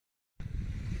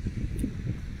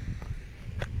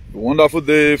A wonderful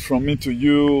day from me to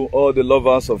you, all the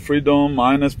lovers of freedom.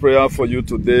 My earnest prayer for you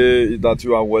today is that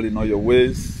you are well in all your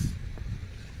ways.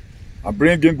 I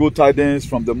bring in good tidings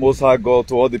from the Most High God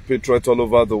to all the patriots all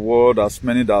over the world, as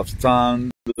many that have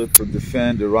stand to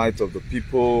defend the rights of the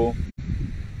people.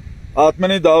 As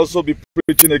many that also be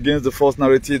preaching against the false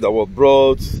narrative that was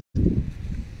brought,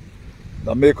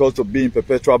 that make us to be in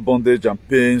perpetual bondage and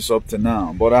pains up to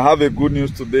now. But I have a good news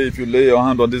today. If you lay your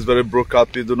hand on this very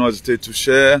broadcast, please do not hesitate to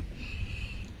share.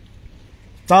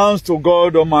 Thanks to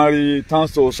God Almighty,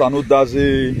 thanks to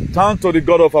Sanudazi, thanks to the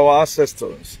God of our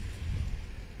ancestors.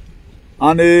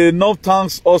 And enough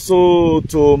thanks also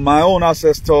to my own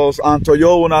ancestors and to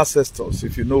your own ancestors,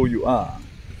 if you know who you are,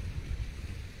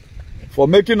 for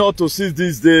making us to see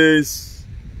these days,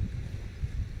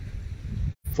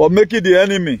 for making the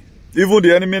enemy, even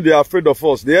the enemy, they are afraid of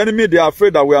us. The enemy, they are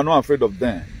afraid that we are not afraid of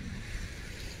them.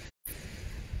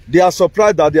 They are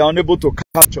surprised that they are unable to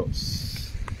catch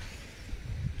us.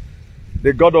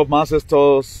 The God of my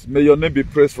ancestors, may your name be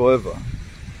praised forever.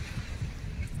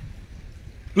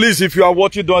 Please, if you are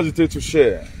watching, don't hesitate to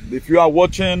share. If you are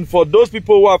watching, for those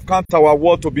people who have counted our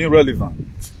word to be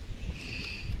relevant,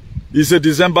 it's a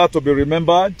December to be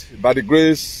remembered by the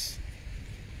grace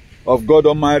of God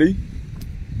Almighty.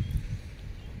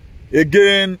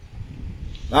 Again,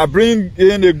 I bring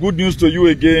in a good news to you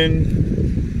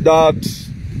again, that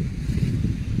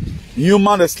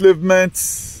human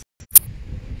enslavement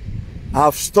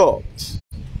have stopped.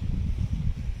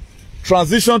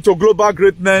 Transition to global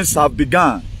greatness have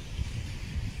begun.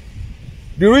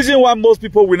 The reason why most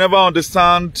people will never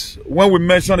understand when we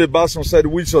mention about some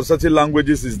certain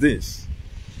languages is this.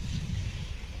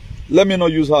 Let me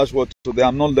not use harsh words today.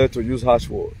 I'm not led to use harsh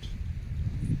words.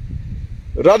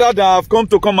 Rather than I've come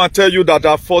and tell you that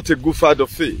I fought a good fight of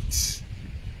faith.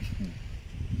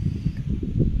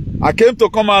 I came to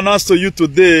come and announce to you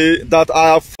today that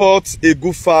I have fought a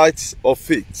good fight of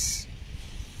faith.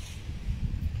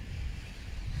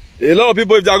 A lot of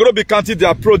people, if they are going to be counting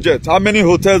their project, how many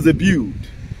hotels they build,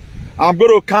 I'm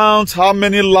going to count how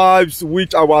many lives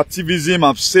which our activism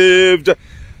have saved,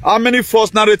 how many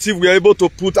false narratives we are able to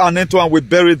put an end to and we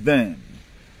buried them.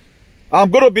 I'm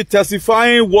going to be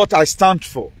testifying what I stand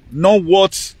for, not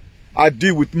what I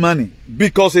do with money.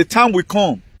 Because a time will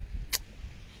come,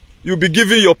 you'll be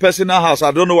giving your personal house.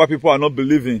 I don't know why people are not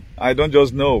believing. I don't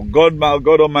just know. God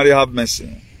Almighty have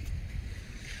mercy.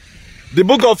 The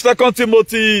book of 2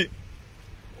 Timothy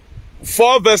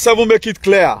 4 verse 7 make it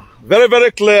clear. Very,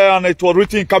 very clear, and it was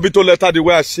written in capital letter the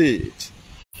way I see it.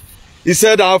 He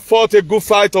said, I have fought a good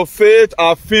fight of faith. I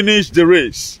have finished the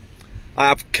race. I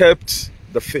have kept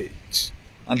the faith.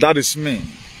 And that is me.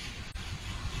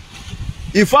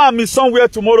 If I'm in somewhere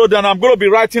tomorrow, then I'm going to be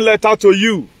writing letter to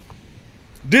you.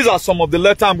 These are some of the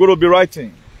letters I'm going to be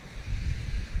writing.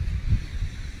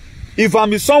 If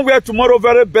I'm in somewhere tomorrow,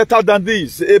 very better than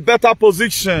this, a better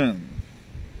position.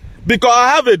 Because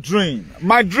I have a dream.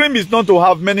 My dream is not to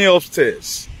have many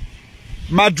upstairs.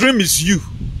 My dream is you.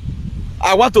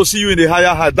 I want to see you in the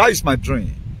higher height. That is my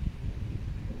dream.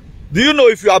 Do you know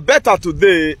if you are better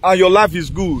today and your life is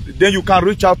good, then you can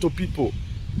reach out to people.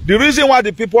 The reason why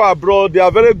the people abroad, they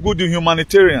are very good in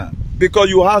humanitarian, because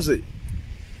you have it.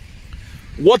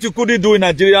 What you couldn't do in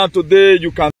Nigeria today,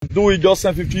 you can do it, just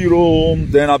send 50 euro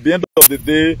home, then at the end of the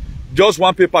day, just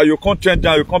one paper, you can't change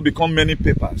that, you can't become many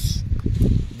papers.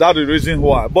 That's the reason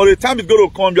why. But the time is going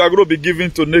to come, you are going to be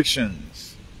giving to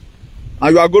nations.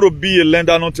 And you are going to be a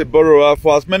lender, not a borrower.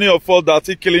 For as many of us that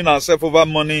are killing ourselves over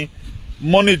money,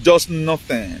 money just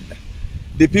nothing.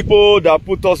 The people that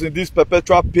put us in these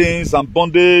perpetual pains and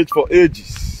bondage for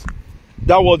ages,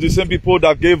 that was the same people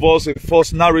that gave us a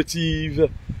false narrative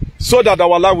so that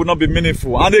our life will not be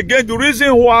meaningful. And again, the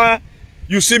reason why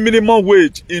you see minimum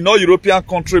wage in all European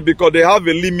countries, because they have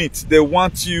a limit they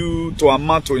want you to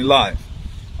amount to in life.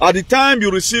 At the time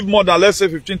you receive more than, let's say,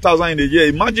 15,000 in a year,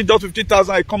 imagine just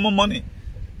 15,000 is common money.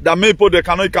 That many people, they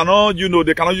cannot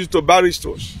use to buy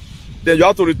stores. Then you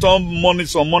have to return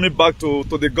some money back to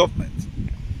the government.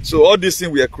 So all these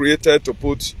things were created to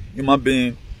put human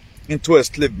being into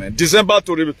enslavement. December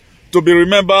to be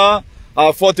remembered,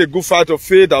 I fought a good fight of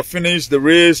faith, I finished the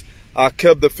race, I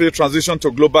kept the faith, transition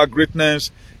to global greatness,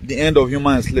 the end of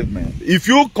human enslavement. If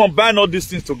you combine all these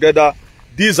things together,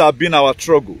 these have been our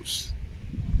struggles.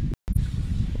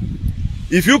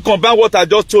 If you combine what I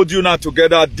just told you now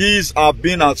together, these have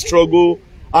been our struggle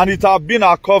and it have been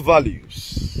our core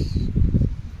values.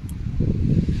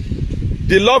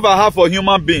 The love I have for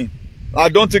human being, I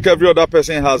don't think every other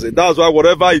person has it. That's why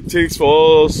whatever it takes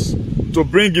for us to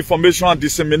bring information and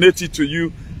disseminate it to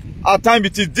you, at times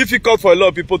it is difficult for a lot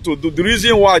of people to do. The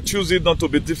reason why I choose it not to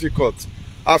be difficult,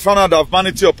 I found out that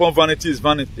vanity upon vanity is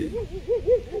vanity.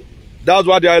 That's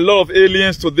why there are a lot of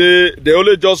aliens today. They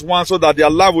only just want so that their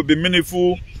life will be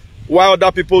meaningful, while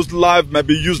other people's life may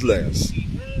be useless.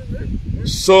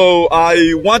 So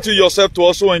I want you yourself to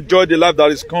also enjoy the life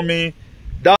that is coming.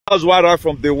 That's why right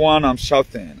from day one I'm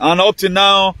shouting. And up to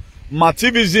now, my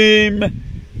activism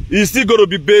is still going to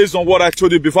be based on what I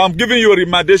told you before. I'm giving you a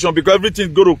recommendation because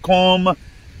everything's going to come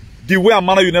the way and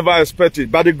manner you never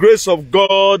expected. By the grace of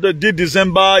God, this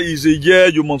December is a year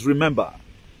you must remember.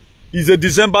 It's a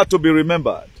December to be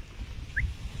remembered.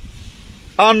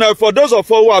 And for those of us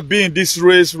who have been in this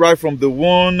race right from the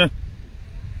one,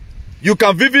 you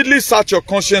can vividly search your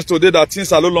conscience today that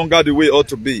things are no longer the way it ought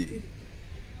to be.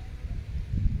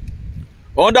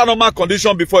 Under normal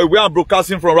condition, before where I'm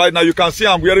broadcasting from right now, you can see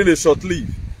I'm wearing a short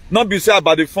sleeve. Not be said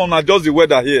by the phone, and just the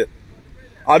weather here.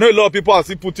 I know a lot of people are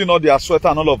still putting on their sweater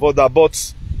and all of that,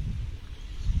 but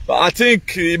I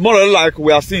think more or less like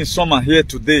we are seeing summer here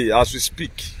today as we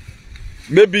speak.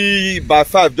 Maybe by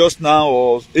 5 just now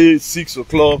or 8, 6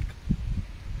 o'clock,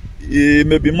 it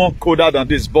may be more colder than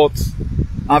this, but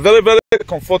I'm very, very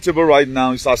comfortable right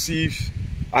now. It's as if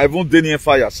I won't deny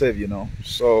fire yourself, you know.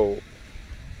 So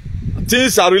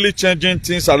things are really changing.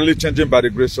 Things are really changing by the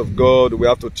grace of God. We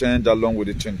have to change along with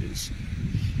the changes.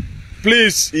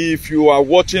 Please, if you are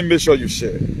watching, make sure you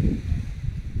share.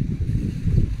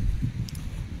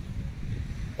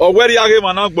 Or where you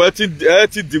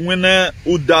the winner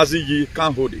who does it,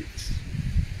 can't hold it.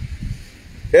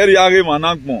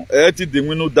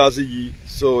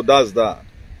 So that's that.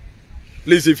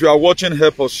 Please, if you are watching,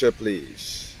 help us share,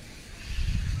 please.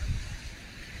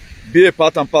 Be a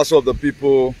part and parcel of the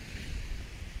people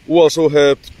who also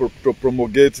helped to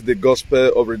promulgate the gospel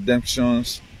of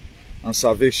redemptions and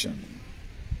salvation.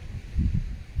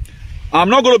 I'm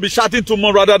not going to be shouting too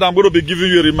much, rather than I'm going to be giving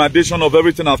you a recommendation of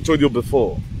everything I've told you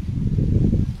before.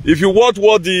 If you watch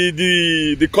what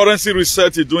the currency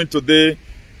research is doing today,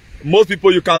 most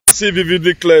people you can see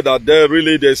vividly clear that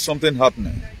there's something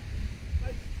happening.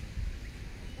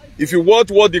 If you watch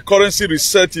what the currency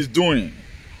research is doing,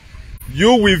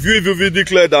 you will view vividly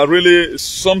clear that really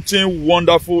something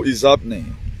wonderful is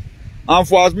happening. And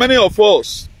for as many of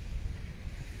us,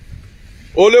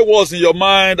 only what's in your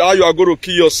mind, how you are going to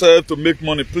kill yourself to make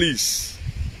money, please.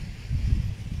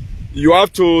 You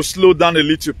have to slow down a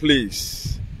little,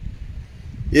 please.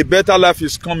 A better life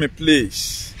is coming,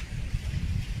 please.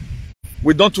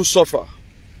 We don't to suffer.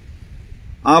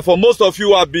 And for most of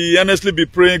you, I'll be earnestly be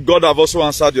praying, God have also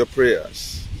answered your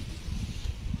prayers.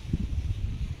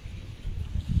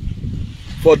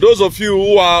 For those of you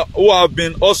who have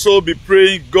been also be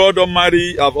praying, God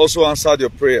Almighty have also answered your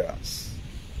prayers.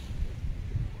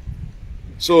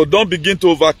 So don't begin to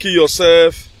overkill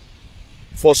yourself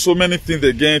for so many things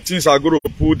again. Things are going to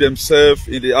put themselves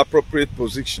in the appropriate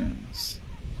positions.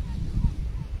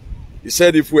 He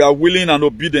said, if we are willing and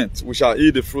obedient, we shall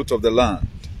eat the fruit of the land.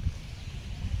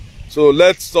 So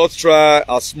let's just try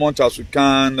as much as we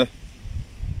can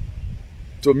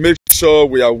to make sure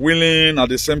we are willing, at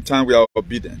the same time we are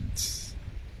obedient.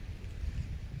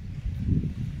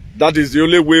 That is the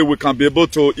only way we can be able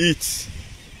to eat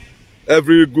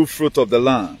every good fruit of the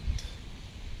land.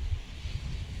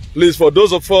 Please, for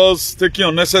those of us taking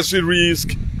unnecessary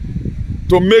risk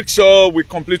to make sure we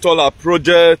complete all our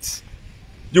projects,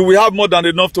 you will have more than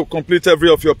enough to complete every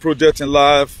of your projects in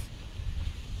life.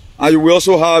 And you will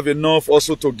also have enough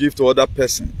also to give to other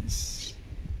persons.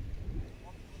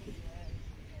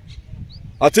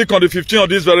 I think on the 15th of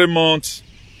this very month,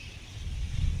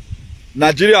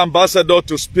 Nigeria ambassador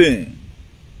to Spain,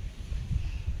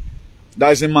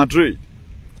 that is in Madrid.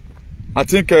 I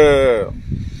think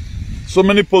so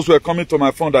many posts were coming to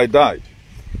my phone that I died.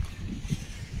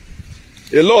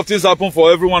 A lot of things happen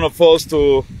for every one of us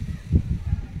to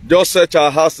just search our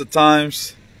hearts at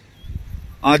times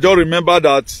and just remember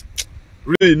that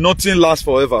really nothing lasts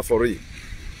forever for real.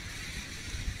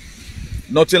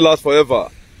 Nothing lasts forever.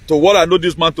 So what I know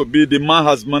this man to be, the man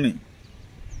has money.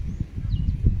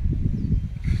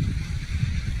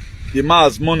 The man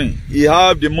has money. He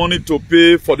have the money to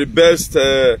pay for the best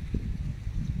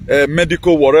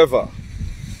medical whatever.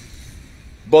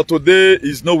 But today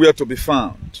is nowhere to be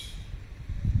found.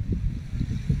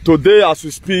 Today, as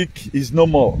we speak, is no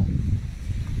more.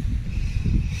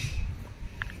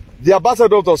 The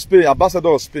ambassador of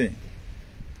Spain,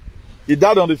 he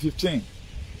died on the 15th.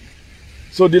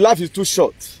 So the life is too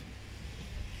short.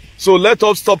 So let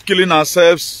us stop killing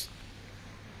ourselves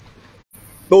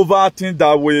over things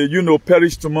that will,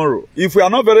 perish tomorrow. If we are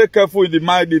not very careful in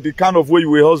the kind of way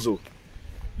we hustle,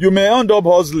 you may end up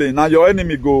hustling and your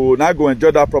enemy go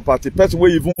enjoy that property. Person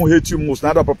will even hate you most,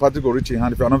 now that property go reach in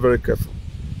hand if you are not very careful.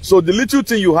 So the little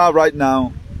thing you have right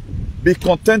now, be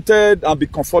contented and be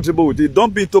comfortable with it.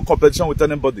 Don't be into competition with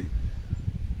anybody.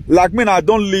 Like me, I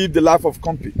don't live the life of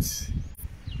compete.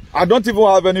 I don't even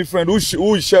have any friend who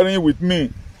is sharing with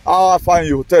me how I find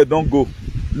your hotel. Don't go.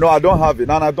 No, I don't have it,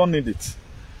 and I don't need it.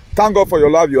 Thank God for your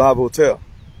life, you have a hotel.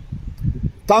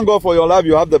 Thank God for your life,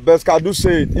 you have the best car. I do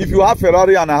say it. If you have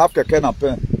Ferrari and I have Keke and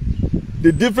Pen,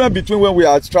 the difference between when we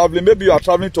are traveling, maybe you are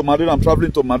traveling to Madrid, I'm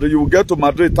traveling to Madrid, you will get to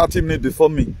Madrid 30 minutes before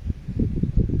me.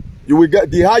 You will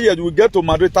get, the higher you will get to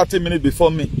Madrid 30 minutes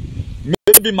before me.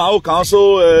 Maybe my own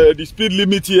council, the speed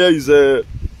limit here is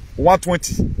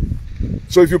 120.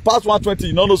 So if you pass 120,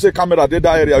 you don't say camera did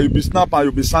that area, you'll be snapped and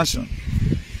you'll be sanctioned.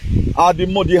 And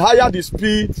the higher the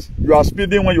speed you are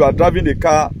speeding when you are driving the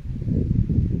car,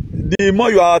 the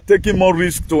more you are taking more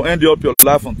risk to end up your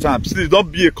life on time. Please don't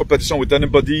be a competition with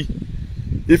anybody.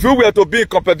 If you were to be in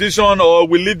competition or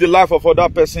we live the life of other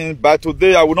person, by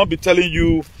today I will not be telling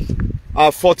you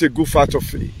I fought a good fight of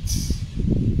faith.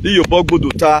 I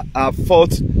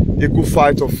fought a good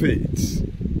fight of faith.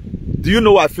 Do you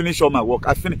know I finished all my work?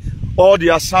 I finished all the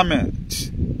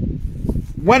assignment.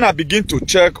 When I begin to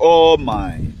check all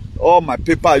my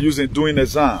paper I use in doing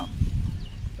exam,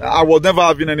 I was never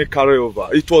having any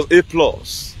carryover. It was A+.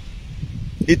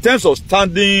 In terms of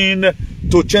standing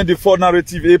to change the full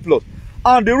narrative, A+.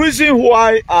 And the reason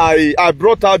why I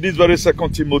brought out this very 2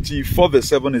 Timothy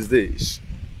 4:7 is this.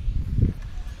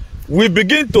 We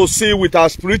begin to see with our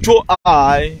spiritual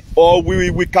eye, or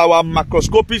with our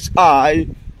macroscopic eye,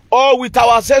 or with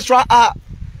our ancestral eye.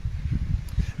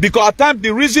 Because at times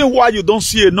the reason why you don't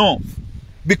see enough,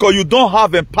 because you don't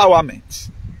have empowerment.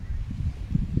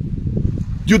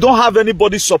 You don't have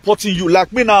anybody supporting you.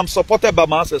 Like me now, I'm supported by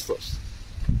my ancestors.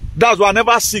 That's why I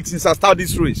never seek since I started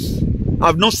this race.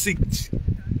 I've not seeked.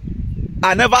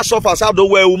 I never suffer.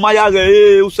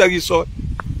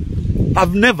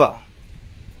 I've never.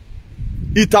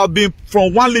 It has been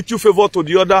from one little favor to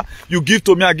the other. You give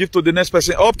to me, I give to the next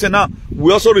person. Up to now,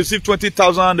 we also received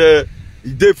 20,000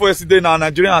 day for yesterday in our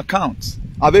Nigerian account.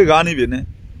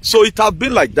 So it has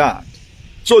been like that.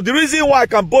 So the reason why I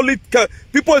can boldly,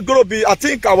 people are going to be, I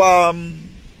think our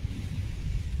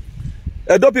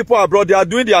Edo people abroad, they are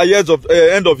doing their years of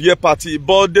end of year party,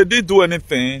 but they didn't do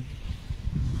anything.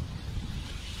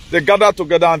 They gather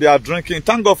together and they are drinking.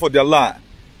 Thank God for their life.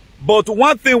 But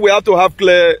one thing we have to have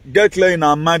get clear in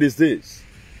our mind is this.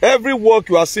 Every work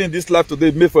you are seeing in this life today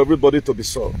is made for everybody to be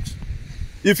solved.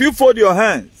 If you fold your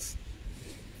hands,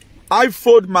 I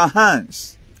fold my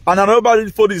hands, and another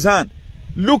fold his hand.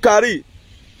 Look at it.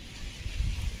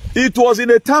 It was in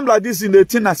a time like this in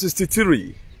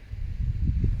 1863.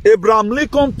 Abraham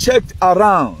Lincoln checked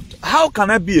around. How can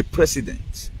I be a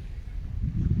president?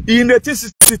 In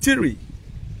 1863,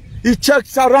 he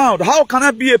checked around. How can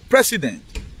I be a president?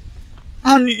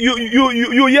 And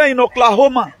you hear in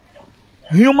Oklahoma,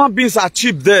 human beings are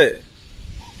cheap there.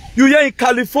 You hear in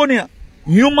California,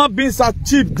 human beings are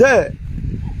cheap there.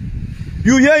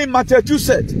 You hear in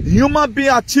Massachusetts, human beings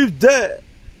are cheap there.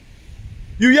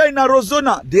 You hear in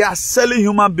Arizona, they are selling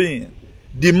human beings.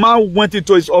 The man went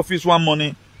into his office one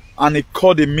morning and he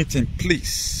called a meeting.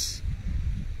 Please,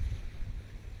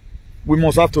 we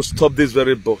must have to stop this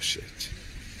very bullshit.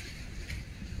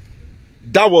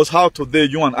 That was how today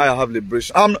you and I have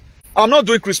liberation. I'm not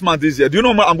doing Christmas this year. Do you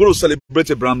know what? I'm going to celebrate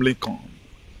Abraham Lincoln.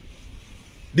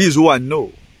 This is who I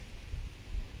know.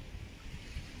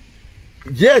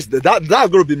 Yes, that's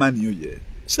going to be my new year.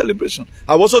 Celebration.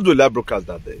 I will also do a live broadcast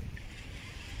that day.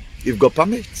 If God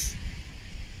permits.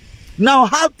 Now,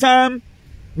 half time,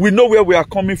 we know where we are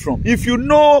coming from. If you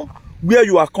know where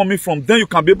you are coming from, then you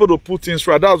can be able to put things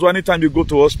right. That's why anytime you go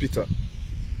to hospital,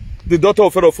 the doctor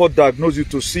will first of all diagnose you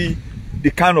to see the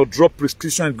kind of drug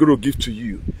prescription it's going to give to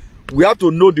you. We have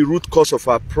to know the root cause of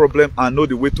our problem and know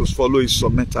the way to follow it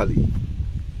mentally.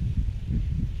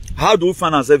 How do we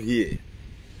find ourselves here?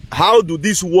 How do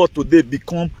this world today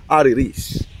become how it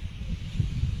is?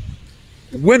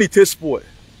 When it is spoiled.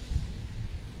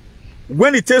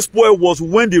 When it is spoiled was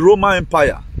when the Roman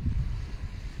Empire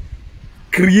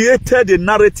created a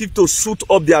narrative to suit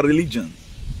up their religion.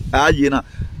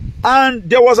 And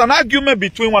there was an argument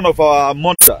between one of our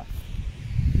mother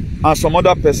and some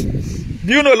other persons.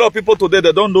 Do you know a lot of people today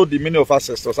that don't know the meaning of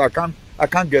ancestors? I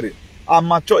can't get it. I'm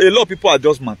mature. A lot of people are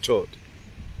just matured.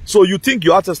 So you think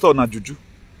your ancestor na juju?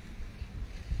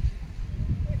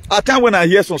 At times when I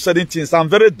hear some certain things, I'm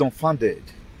very dumbfounded.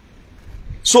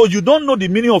 So you don't know the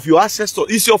meaning of your ancestors.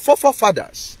 It's your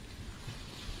forefathers.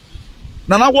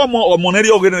 We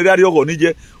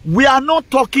are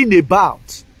not talking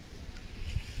about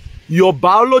your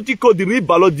biological,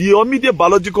 the immediate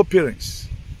biological parents.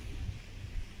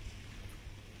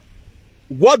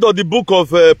 What does the book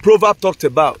of Proverbs talked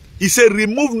about? He said,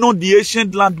 remove not the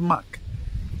ancient landmark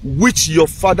which your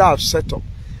father have set up.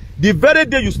 The very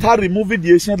day you start removing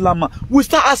the ancient landmark, we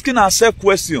start asking ourselves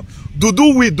questions. Do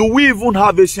we even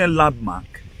have ancient landmark?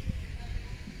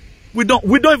 We don't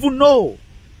even know.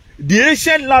 The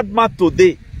ancient landmark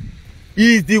today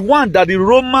is the one that the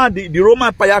Roman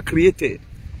Empire created.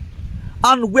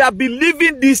 And we are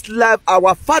believing this life.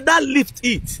 Our father lived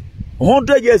it.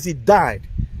 100 years he died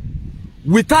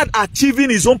without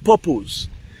achieving his own purpose.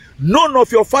 None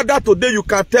of your father today you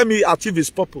can tell me achieve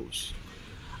his purpose.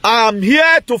 I am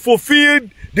here to fulfill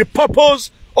the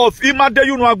purpose of Imade.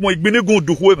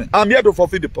 I'm here to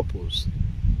fulfill the purpose.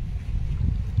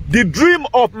 The dream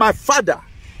of my father,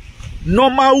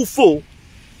 normal UFO,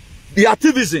 the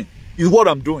activism is what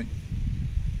I'm doing.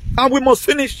 And we must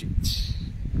finish it.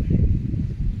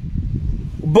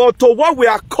 But to what we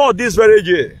are called this very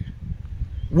year,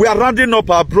 we are rounding up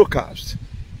our broadcast.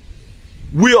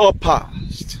 We are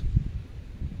past.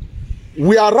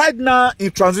 We are right now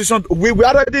in transition. We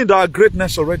are already in our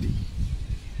greatness already.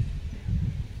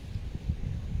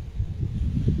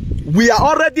 We are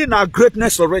already in our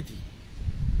greatness already.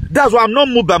 That's why I'm not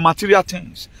moved by material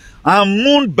things. I'm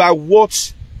moved by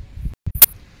what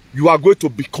you are going to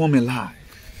become in life.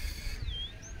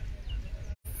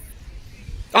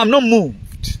 I'm not moved.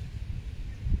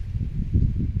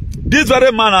 This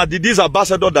very man, this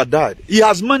ambassador that died, he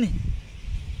has money.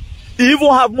 He even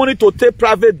have money to take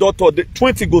private doctor, the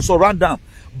 20 goes around them.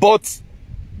 But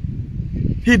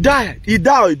he died. He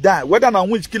died. Whether I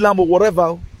which kill him or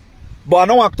whatever. But I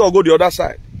don't want to go the other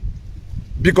side.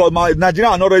 Because my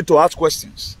Nigerians are not ready to ask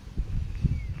questions.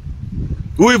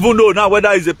 Who even know now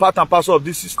whether he's a part and parcel of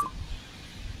this system?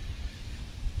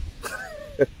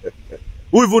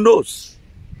 Who even knows?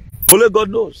 Only God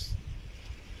knows.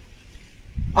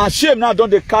 And shame now don't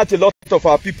they catch a lot of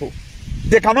our people.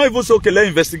 They cannot even say, okay, let's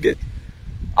investigate.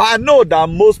 I know that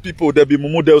most people,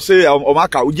 they'll say,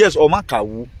 Omaka, yes,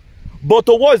 Omaka. But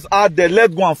towards out there,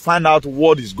 let's go and find out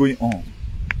what is going on.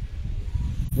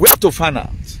 We have to find out.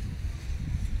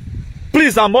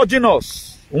 Please, I'm urging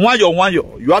us. One year,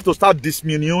 you have to start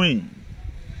diminuing.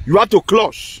 You have to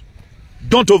clutch.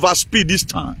 Don't overspeed this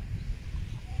time.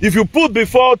 If you put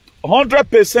before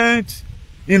 100%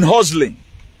 in hustling,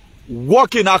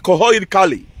 working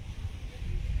alcoholically,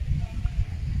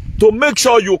 to make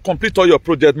sure you complete all your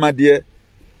project, my dear,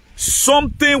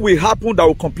 something will happen that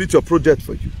will complete your project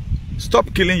for you.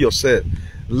 Stop killing yourself.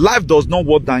 Life does not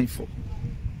worth dying for.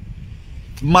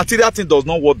 Material thing does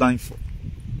not worth dying for.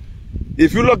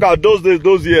 If you look at those days,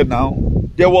 those years now,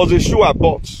 there was a shoe I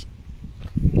bought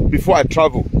before I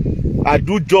travel. I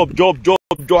do job.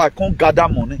 I can't gather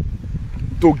money.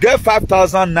 To get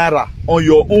 5,000 naira on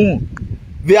your own,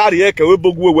 you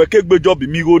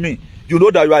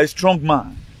know that you are a strong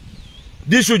man.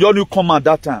 This should only come at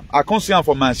that time. I can't see him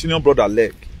for my senior brother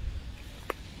leg.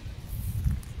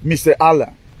 Mr.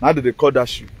 Allah, how did they call that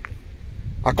shoe?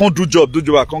 I can't do job,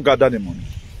 I can't gather the money.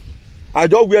 I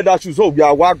just wear that shoe, so we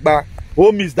are walk back.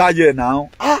 Home is that year now.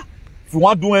 If you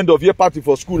want to do end of year party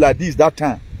for school like this, that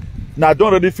time. Now I don't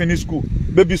already finish school.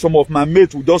 Maybe some of my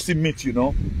mates will just see meet, you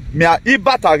know.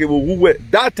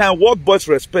 That time, what boys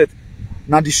respect?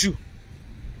 Now the shoe.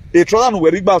 A trouser no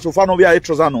wear back so far no wear a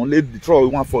trouser no. Let the trouser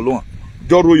one follow.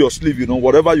 Just roll your sleeve, you know,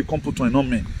 whatever you come put on, you know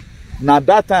me. Now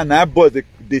that time, now boys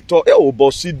they thought, oh,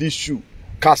 but see this shoe,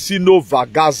 Casino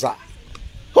Vagaza.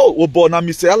 Oh, but now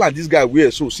Mr. Alan, this guy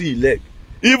wears so see his leg.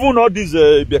 Even all these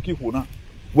Biaki Huna.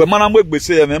 When man we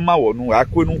say Emma or no, I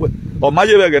couldn't. Or my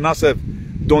again self.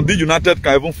 Don't the United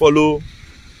can even follow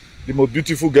the most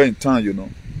beautiful guy in town, you know.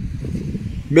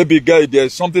 Maybe guy,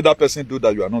 there's something that person do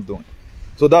that you are not doing.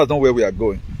 So that's not where we are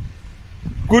going.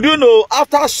 Could you know,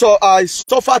 after I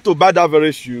suffered to buy that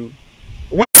very shoe,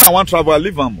 when I want to travel, I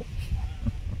leave Ammo.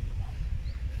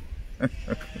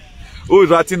 Who is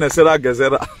writing a Sarah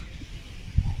Gezera?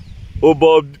 Oh,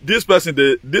 but this person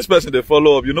they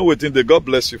follow up. You know what? They God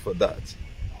bless you for that.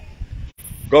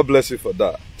 God bless you for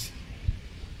that.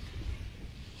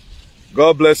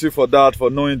 God bless you for that, for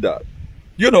knowing that.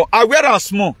 You know, I wear a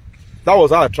small. That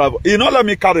was how I travel. You know, let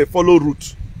me carry follow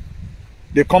route.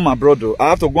 They come abroad though.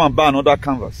 I have to go and buy another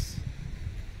canvas.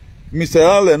 Mr.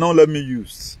 Allen, don't let me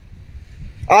use.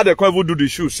 How they can even do the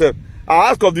shoe, sir? I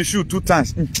asked of the shoe 2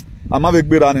 times. I'm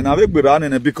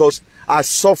running because I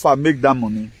suffer make that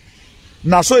money.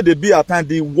 Now so they be at time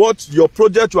what your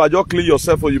project you are just clean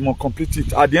yourself or you must complete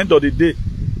it. At the end of the day,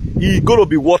 it's gonna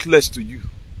be worthless to you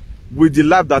with the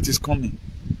life that is coming.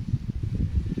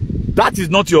 That is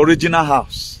not your original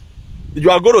house. You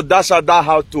are going to dash out that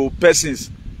house to persons.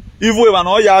 Even if an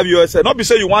all you have yourself, not be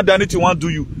say you want anything you want to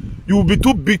do you. You will be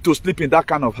too big to sleep in that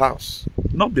kind of house.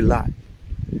 Not be lie.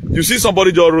 You see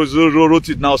somebody just wrote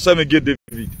it now, 7 get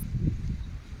David.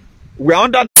 We are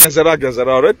under Gezerah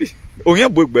already. Go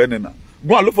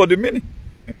and look for the meaning.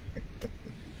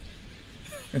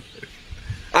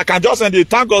 I can just send you,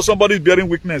 thank God somebody is bearing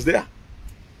witness there.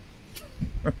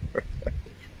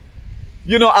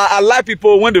 You know, I like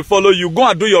people when they follow you, go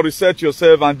and do your research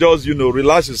yourself and just, you know,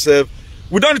 relax yourself.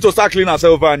 We don't need to start cleaning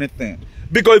ourselves over anything.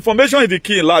 Because information is the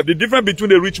key in life. The difference between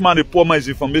the rich man and the poor man is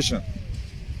information.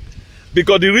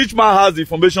 Because the rich man has the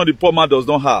information the poor man does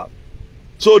not have.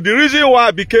 So the reason why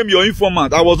I became your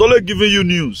informant, I was always giving you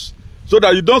news so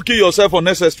that you don't kill yourself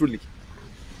unnecessarily.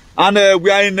 And we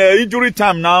are in injury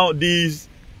time now. The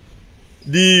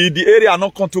area are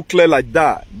not come too clear like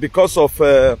that because of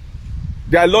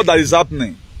there are a lot that is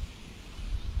happening.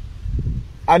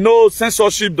 I know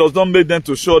censorship does not make them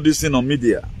to show this thing on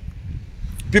media.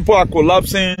 People are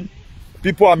collapsing.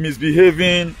 People are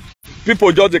misbehaving.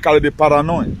 People just they carry the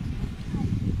paranoia.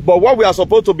 But what we are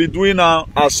supposed to be doing now,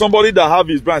 as somebody that have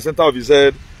his brain center of his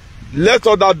head, let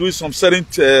others do some certain,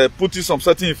 putting some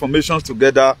certain information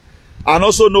together, and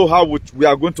also know how we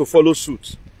are going to follow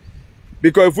suit.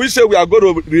 Because if we say we are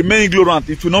going to remain ignorant,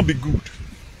 it will not be good.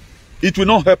 It will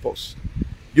not help us.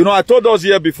 You know, I told us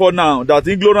here before now that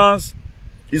ignorance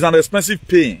is an expensive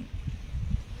pain.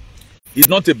 It's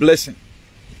not a blessing.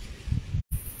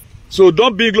 So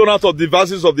don't be ignorant of the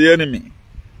devices of the enemy.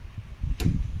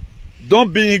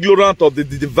 Don't be ignorant of the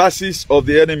devices of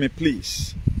the enemy,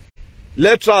 please.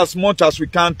 Let's try as much as we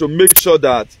can to make sure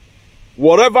that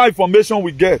whatever information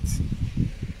we get,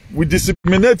 we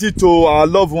disseminate it to our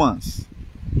loved ones.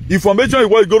 Information is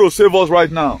what is going to save us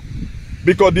right now.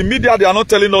 Because the media, they are not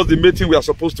telling us the main thing we are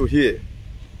supposed to hear.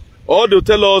 All they'll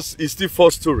tell us is still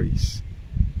false stories.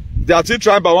 They are still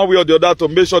trying by one way or the other to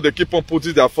make sure they keep on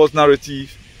putting their false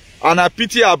narrative. And I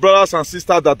pity our brothers and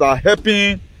sisters that are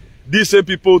helping these same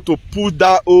people to put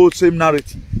that old same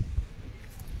narrative.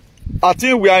 I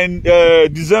think we are in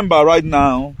December right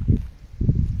now.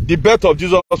 The birth of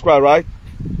Jesus Christ, right?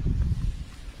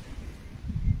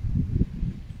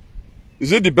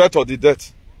 Is it the birth or the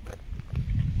death?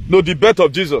 No, the birth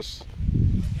of Jesus.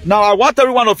 Now, I want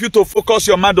every one of you to focus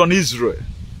your mind on Israel.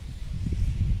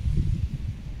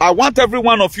 I want every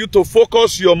one of you to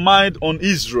focus your mind on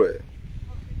Israel.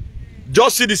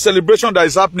 Just see the celebration that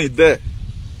is happening there.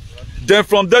 Then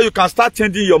from there, you can start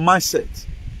changing your mindset.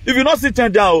 If you not see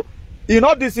change down, you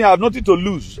know this thing, I have nothing to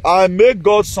lose. I made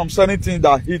God some certain thing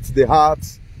that hits the heart,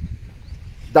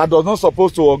 that does not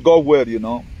supposed to go well, you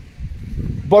know.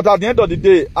 But at the end of the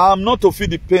day, I am not to feel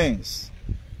the pains.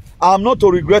 I am not to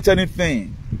regret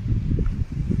anything.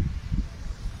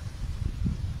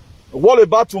 What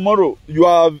about tomorrow? You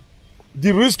have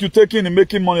the risk you take in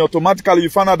making money, automatically you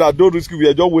find out that those risks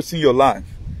were just wasting your life.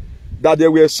 That there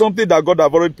were something that God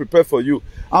have already prepared for you.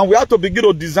 And we have to begin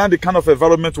to design the kind of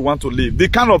environment we want to live. The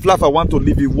kind of life I want to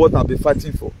live is what I've been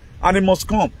fighting for. And it must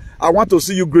come. I want to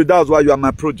see you great. That's why you are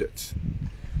my project.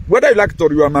 Whether you like it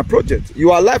or you are my project,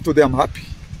 you are alive today, I'm happy.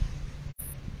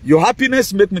 Your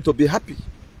happiness makes me to be happy.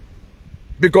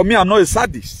 Because me, I'm not a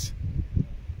sadist.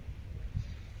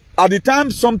 At the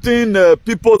time something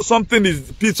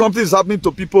is happening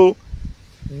to people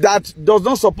that does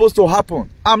not supposed to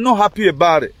happen, I'm not happy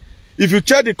about it. If you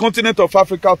check the continent of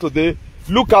Africa today,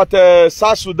 look at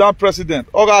South Sudan president.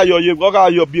 Not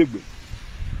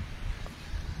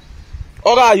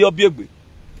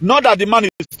that the man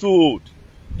is too old.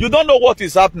 You don't know what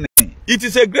is happening. It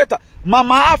is a greater.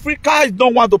 Mama Africa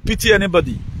don't want to pity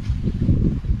anybody.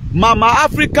 Mama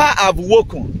Africa have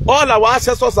woken. All our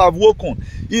ancestors have woken.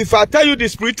 If I tell you the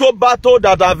spiritual battle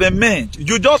that I've meant,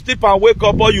 you just sleep and wake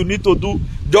up. All you need to do,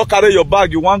 just carry your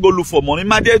bag. You want to go look for money.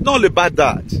 Man, it's not about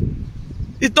that.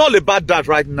 It's not about that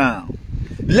right now.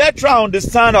 Let's try to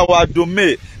understand our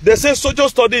domain. They say social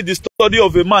study, the study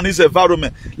of a man is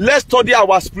environment. Let's study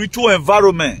our spiritual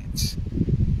environment.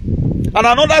 And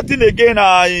another thing again,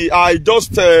 I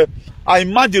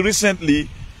imagine recently,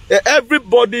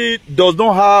 everybody does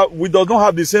not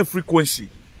have the same frequency.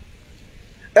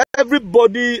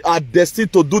 Everybody are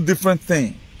destined to do different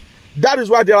things. That is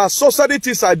why there are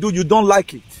societies I do, you don't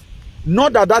like it.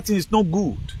 Not that that thing is not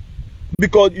good.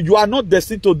 Because you are not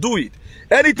destined to do it.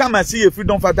 Anytime I see a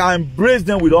freedom fighter, I embrace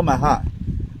them with all my heart.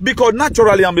 Because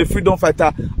naturally I'm a freedom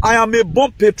fighter. I am a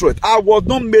born patriot. I was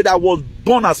not made, I was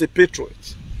born as a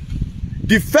patriot.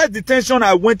 The first detention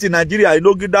I went in Nigeria, in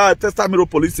Ogida Testamiro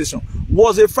police station,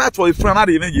 was a fight for a friend. Not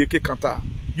even Yeke Kanta.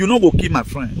 You know, go kill my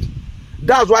friend.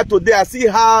 That's why today I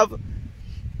still have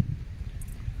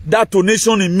that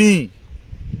donation in me.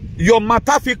 Your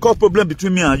matter will cause problem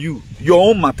between me and you. Your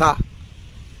own matter.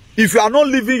 If you are not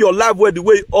living your life where the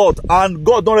way it ought, and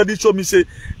God don't already show me, say,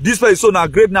 this person is so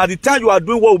not great. Now, the time you are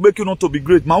doing what will make you not to be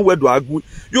great, man, where do I go?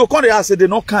 You come there and say, they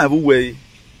not kind of way.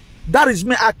 That is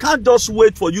me. I can't just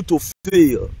wait for you to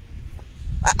fail.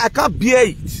 I can't bear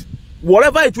it.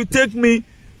 Whatever it will take me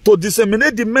to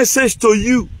disseminate the message to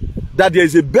you that there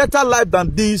is a better life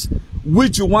than this,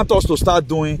 which you want us to start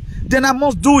doing, then I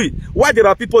must do it. Why there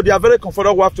are people, they are very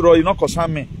comfortable after all, you know,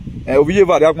 concern me.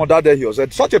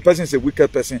 Such a person is a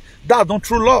wicked person. That's not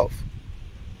true love.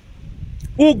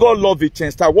 Who God love it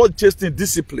change? What chasing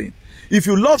discipline? If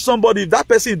you love somebody, if that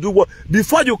person do what,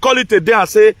 before you call it a day and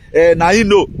say, now you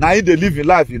know, now they live in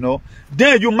life, you know,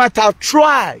 then you might have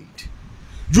tried.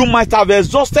 You might have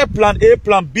exhausted plan A,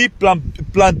 plan B, plan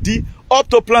D, up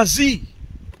to plan Z.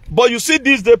 But you see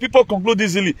these days, people conclude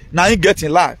easily, now you get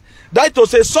in life. That to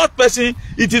say, such person,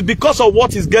 it is because of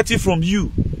what he's getting from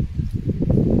you.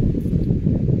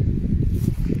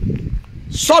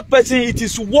 Such person, it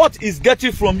is what is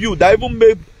getting from you that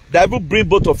even bring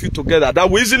both of you together. That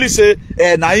will easily say,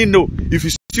 now you know, if you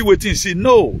see what you see.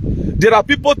 No. There are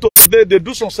people today, they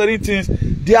do some certain things,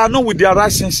 they are not with their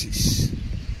right senses.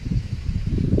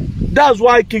 That's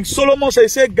why King Solomon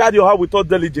say, guard your heart with all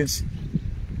diligence.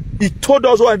 He told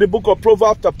us in the book of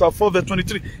Proverbs chapter 4 verse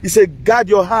 23. He said, guard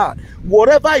your heart.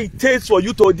 Whatever it takes for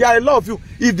you to, I love you.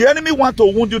 If the enemy want to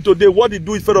wound you today, what he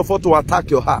do is first of all to attack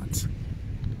your heart.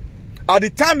 At the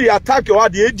time they attack your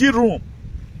heart, the AG room,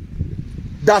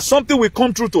 that something will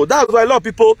come through to. That's why a lot of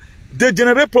people, they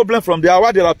generate problems from there.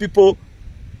 Why there are people,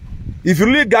 if you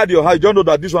really guard your heart, you don't know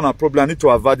that this one a problem. I need to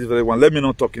avoid this very one. Let me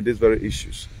not talk in these very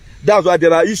issues. That's why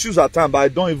there are issues at times, but I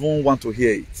don't even want to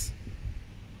hear it.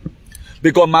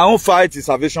 Because my own fight is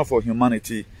salvation for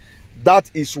humanity.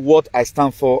 That is what I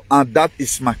stand for, and that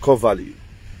is my core value.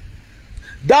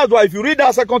 That's why if you read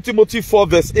that 2 Timothy 4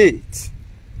 verse 8,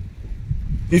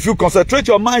 if you concentrate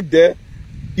your mind there,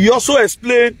 he also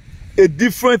explained a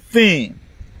different thing.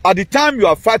 At the time you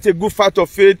have fought a good fight of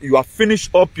faith, you have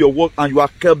finished up your work and you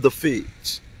have kept the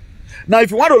faith. Now,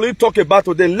 if you want to really talk about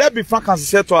today, let's be frank and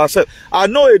sincere to ourselves. I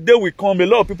know a day will come, a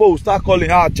lot of people will start calling,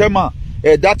 Chairman,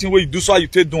 that thing where you do so you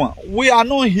take doing. We are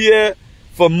not here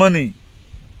for money.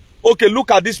 Okay, look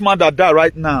at this man that died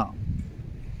right now.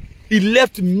 He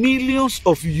left millions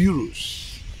of euros.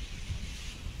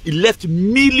 He left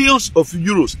millions of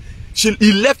euros.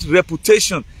 He left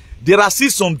reputation. There are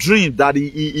still some dreams that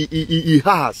he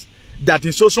has. That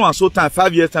in so and so time,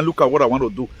 5 years time, look at what I want to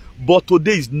do. But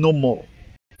today is no more.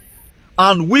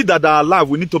 And we that are alive,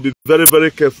 we need to be very,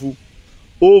 very careful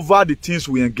over the things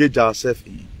we engage ourselves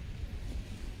in.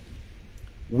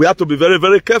 We have to be very,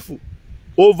 very careful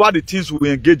over the things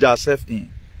we engage ourselves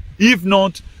in. If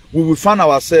not, we will find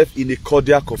ourselves in a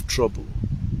cardiac of trouble.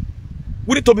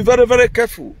 We need to be very, very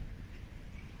careful.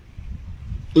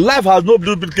 Life has no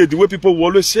duplicate the way people will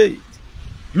always say it.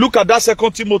 Look at that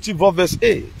 2 Timothy 4 verse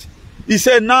 8. He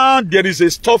said, now there is a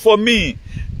store for me,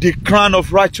 the crown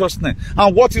of righteousness.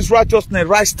 And what is righteousness?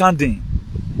 Right standing.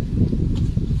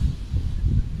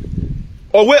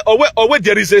 Away,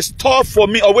 there is a store for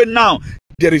me. Away now.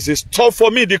 There is a store for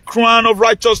me, the crown of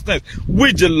righteousness,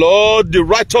 which the Lord, the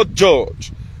righteous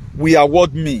judge, will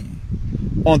award me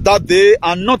on that day,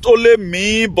 and not only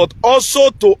me, but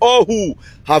also to all who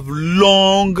have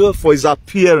longed for his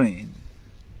appearing.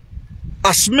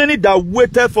 As many that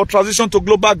waited for transition to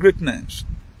global greatness.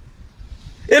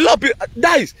 A lot of people,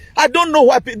 guys, I don't know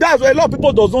why, that's why a lot of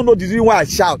people don't know the reason why I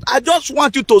shout. I just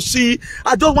want you to see,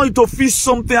 I just want you to feel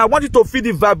something. I want you to feel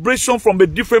the vibration from a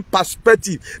different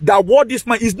perspective. That what this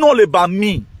man is not about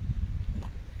me.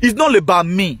 It's not about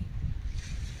me.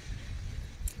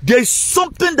 There is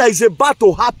something that is about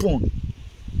to happen.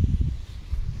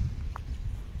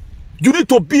 You need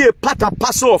to be a part and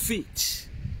parcel of it.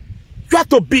 You have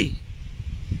to be.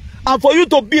 And for you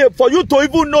to be, for you to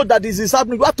even know that this is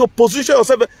happening, you have to position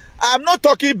yourself. I'm not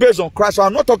talking based on Christ.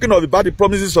 I'm not talking about the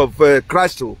promises of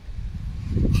Christ.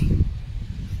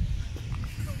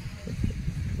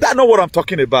 That's not what I'm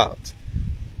talking about.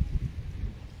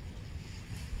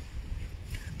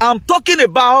 I'm talking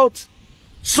about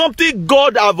something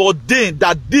God have ordained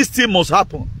that this thing must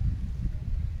happen.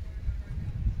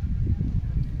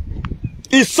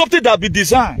 It's something that be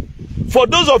designed. For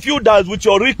those of you that with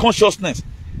your real consciousness,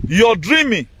 you're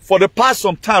dreaming for the past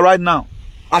some time right now.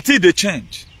 Until they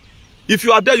change. If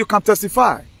you are there, you can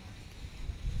testify.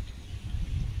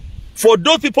 For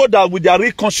those people that with their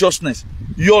real consciousness,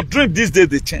 your dream these days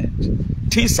they change.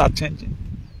 Things are changing.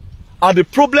 And the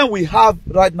problem we have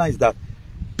right now is that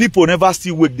people never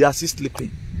still wake, they are still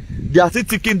sleeping. They are still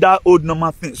thinking that old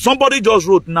normal thing. Somebody just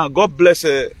wrote now, God bless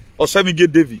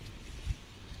Osemige David.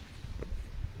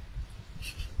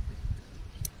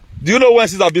 Do you know when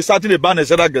since I've been starting a band,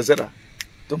 etc.?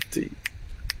 Don't tell.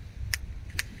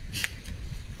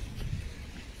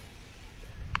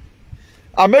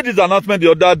 I made this announcement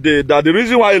the other day that the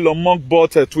reason why Elon Musk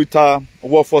bought Twitter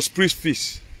was for spree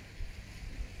fish.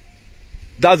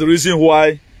 That's the reason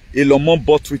why Elon Musk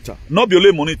bought Twitter. Not be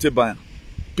only money to buy.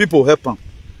 People help him.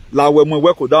 Like when we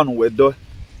work down, we do.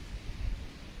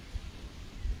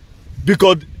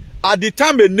 Because at the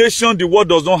time a nation, the world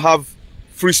does not have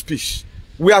free speech.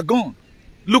 We are gone.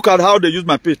 Look at how they use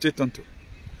my page.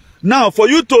 Now, for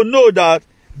you to know that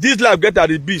this life get at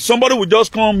the beat, somebody will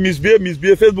just come misbehave.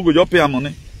 Facebook will just pay her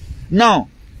money. Now,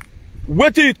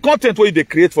 what is content where they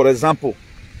create, for example?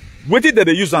 What did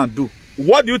they use and do?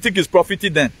 What do you think is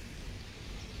profiting then?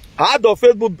 How does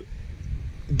Facebook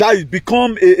that is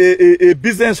become a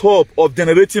business hub of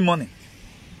generating money?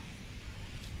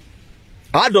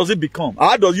 How does it become?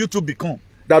 How does YouTube become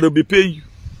that will be paying you?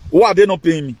 Why are they not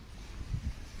paying me?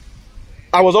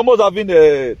 I was almost having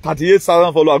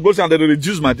 38,000 followers. I go and they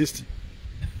reduce my distance.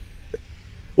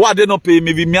 Why are they not paying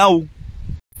me?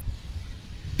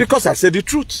 Because I said the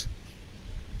truth.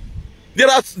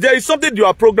 There is something you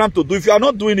are programmed to do. If you are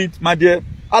not doing it, my dear,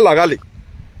 Allah.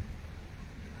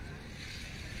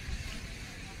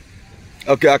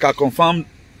 Okay, I can confirm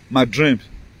my dream.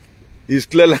 It's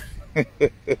clear.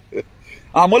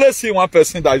 I'm only seeing one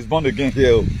person that is born again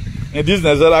here. In this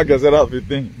Nazara of the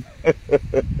thing.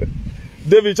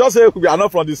 David just say we are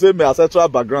not from the same ancestral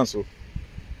background. So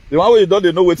the one way you don't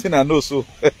know what I know. So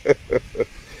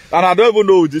and I don't even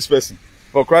know this person.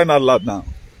 For crying out loud now.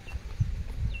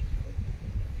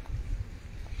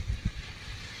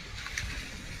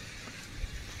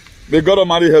 May God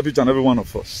Almighty help each and every one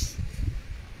of us.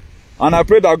 And I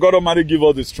pray that God Almighty give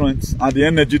us the strength and the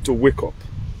energy to wake up.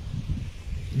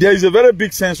 There is a very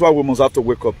big sense why we must have to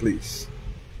wake up, please.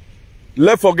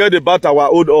 Let's forget about our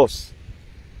old us.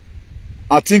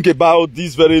 I think about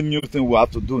this very new thing we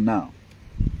have to do now.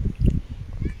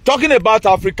 Talking about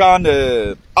African,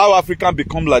 how African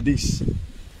become like this.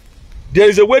 There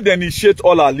is a way they initiate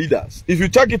all our leaders. If you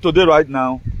check it today right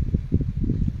now,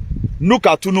 look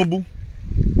at Tinubu,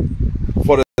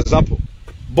 for example.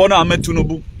 Bola Ahmed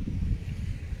Tinubu.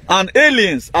 And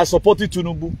aliens are supporting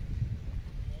Tinubu.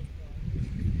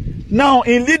 Now,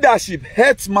 in leadership,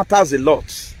 health matters a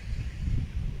lot.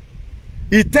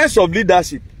 In terms of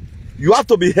leadership, you have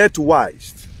to be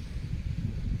health-wise.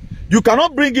 You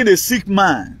cannot bring in a sick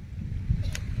man.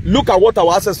 Look at what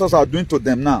our ancestors are doing to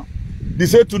them now. They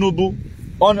say Tinubu,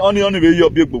 only your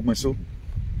big book, so.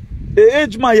 A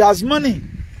age man, he has money.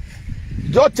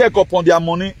 Just check upon their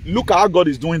money. Look at how God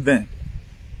is doing them.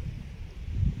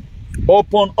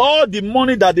 Upon all the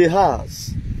money that they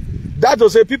has. That will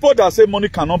say people that say money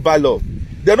cannot buy love.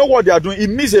 They know what they are doing. It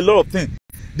means a lot of things.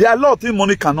 There are a lot of things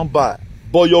money cannot buy.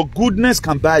 But your goodness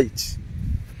can buy it.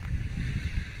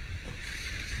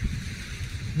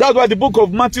 That's why the book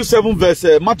of Matthew 5 verse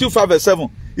 7.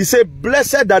 He said,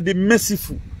 blessed are the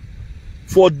merciful,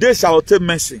 for they shall obtain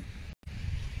mercy.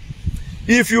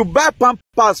 If you buy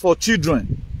pampers for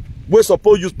children, we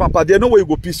suppose use pampers. There's no way you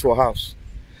go piece for house.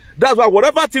 That's why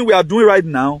whatever thing we are doing right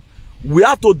now, we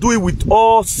have to do it with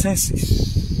all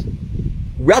senses.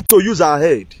 We have to use our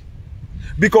head.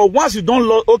 Because once you don't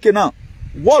love, okay now,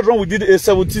 what's wrong with a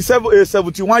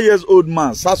 71 years old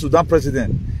man, South Sudan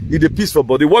president, in a peaceful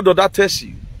body? What does that tell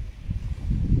you?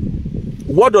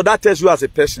 What does that tell you as a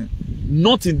person?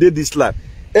 Nothing did this life.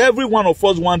 Every one of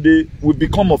us one day will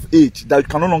become of age that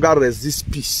can no longer resist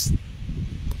peace.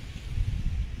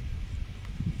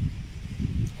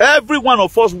 Every one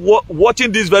of us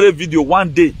watching this very video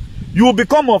one day, you will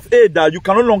become of age that you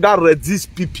can no longer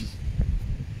resist people.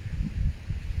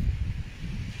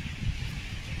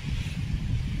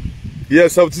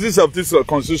 Yes, 76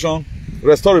 Constitution,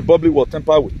 restore republic was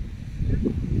tampered with.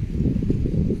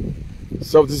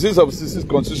 76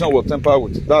 Constitution was tampered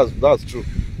with. That's true.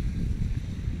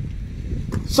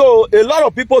 So a lot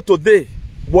of people today,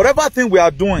 whatever thing we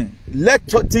are doing,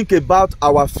 let's think about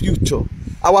our future.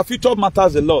 Our future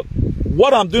matters a lot.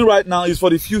 What I'm doing right now is for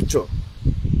the future.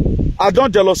 I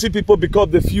don't jealousy people because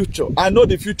of the future. I know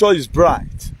the future is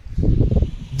bright.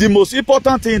 The most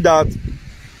important thing that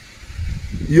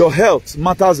your health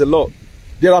matters a lot.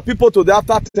 There are people today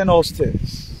after 10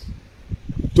 upstairs.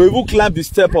 To even climb the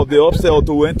step of the upstairs or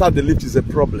to enter the lift is a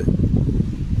problem.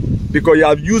 Because you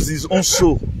have used his own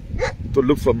soul to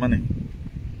look for money.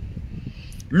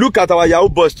 Look at our Yahoo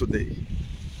boys today.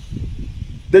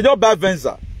 They just buy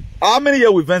Venza. How many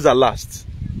years will Venza last?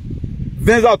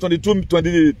 Venza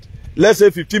 20, let's say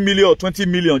 15 million or 20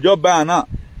 million. Just buy now.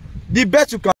 The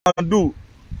best you can do.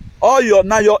 All your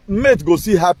mate go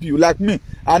see happy you like me.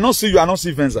 I don't see you, I don't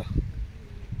see Venza.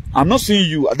 I'm not seeing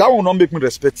you. That will not make me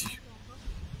respect you.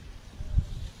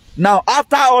 Now,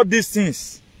 after all these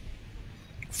things,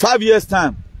 5 years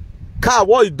time, car,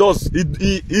 what it does,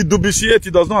 it depreciates,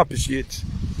 it does not appreciate.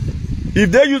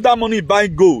 If they use that money buy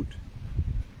gold,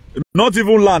 not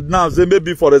even land now, say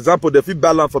maybe, for example, they fit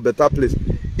buy land for better place.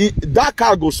 That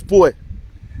car go spoil.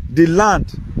 The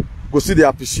land go see they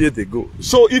appreciate the gold.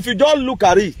 So if you don't look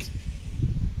at it,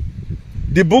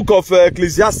 the book of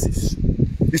Ecclesiastes,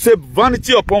 it says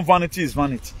vanity upon vanity is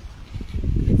vanity.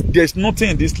 There is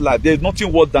nothing in this life. There is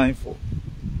nothing worth dying for.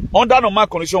 Under normal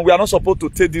condition, we are not supposed to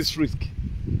take this risk.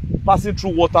 Passing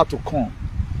through water to come.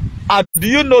 And do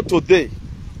you know today,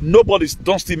 nobody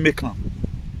don't still make them.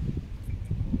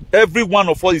 Every one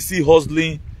of us is still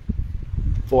hustling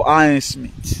for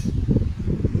ENSLAVEMENT.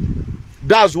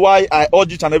 That's why I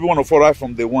urge each and every one of us right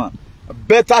from day one. A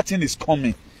better thing is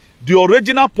coming. The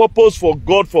original purpose for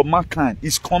God, for mankind,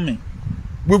 is coming.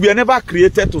 We were never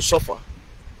created to suffer.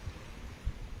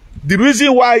 The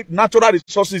reason why natural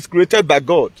resources is created by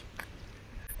God.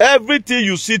 Everything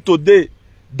you see today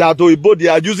that they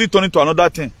are using turning to another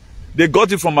thing, they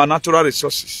got it from our natural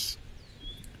resources.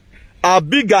 Our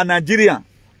bigger Nigerian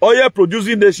oil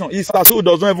producing nation is who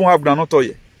doesn't even have granite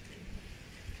oil.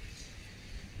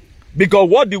 Because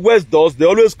what the West does, they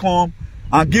always come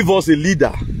and give us a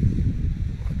leader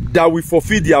that will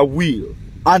fulfill their will.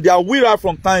 And their will right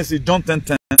from times is John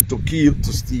 10:10, to kill,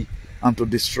 to steal, and to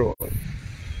destroy.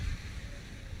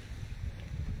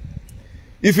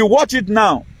 If you watch it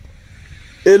now,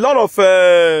 a lot of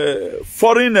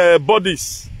foreign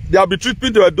bodies, they have been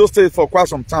treating those states for quite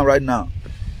some time right now,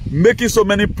 making so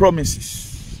many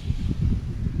promises.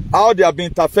 How they have been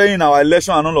interfering in our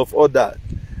election and all of that.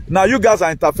 Now you guys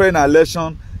are interfering in our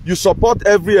election. You support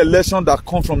every election that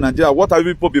comes from Nigeria. What are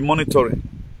people be monitoring?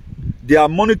 They are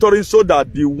monitoring so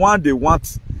that the one they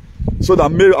want, so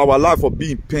that make our life will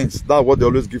be in pains. That's what they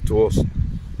always give to us.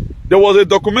 There was a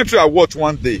documentary I watched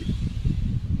one day.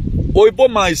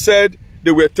 Oiboma said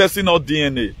they were testing out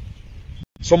DNA.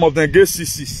 Some of them get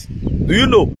CCs. Do you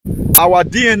know? Our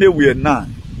DNA were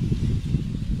 9.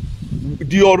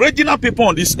 The original people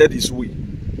on this earth is we.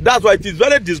 That's why it is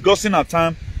very disgusting at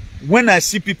times when I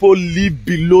see people live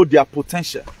below their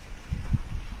potential.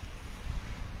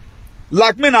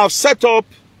 Like me, I've set up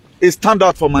a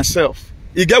standard for myself.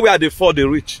 You get where they fall, they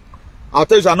reach. I'll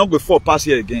tell you, I'm not going to fall past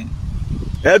here again.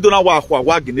 If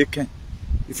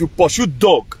you pursue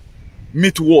dog,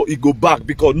 meet war, it go back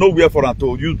because nowhere for them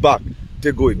to use back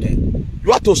to go again.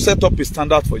 You have to set up a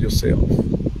standard for yourself.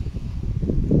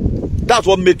 That's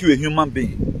what makes you a human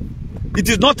being. It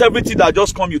is not everything that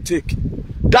just come you take.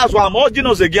 That's why I'm urging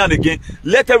us again and again.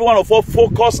 Let every one of us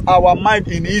focus our mind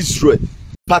in Israel,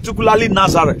 particularly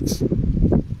Nazareth,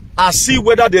 and see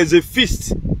whether there's a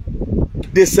feast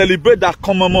they celebrate that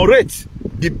commemorates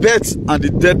the birth and the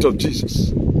death of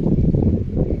Jesus.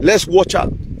 Let's watch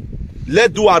out.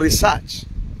 Let's do our research.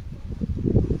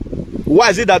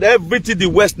 Why is it that everything the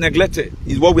West neglected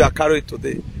is what we are carrying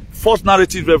today? False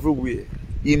narratives everywhere.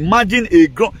 Imagine a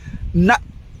grown...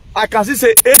 I can still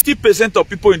say 80% of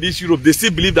people in this Europe, they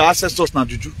still believe that ancestors are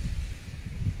juju.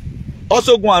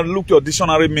 Also go and look your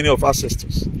dictionary meaning of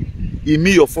ancestors. It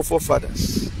means your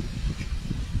forefathers.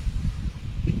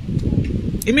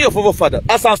 It means your forefathers.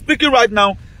 As I'm speaking right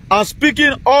now, I'm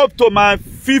speaking up to my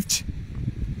 5th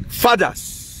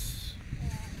fathers.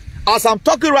 As I'm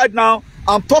talking right now,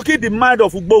 I'm talking the mind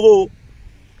of Ugbogo.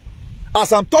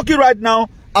 As I'm talking right now,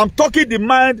 I'm talking the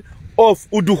mind of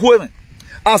Uduhueme.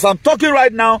 As I'm talking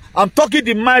right now, I'm talking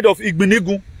the mind of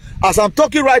Igbinigu. As I'm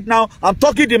talking right now, I'm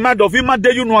talking the mind of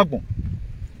Imadeyu Nwagbo.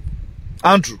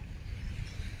 Andrew.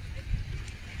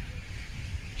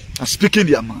 I'm speaking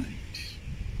their mind.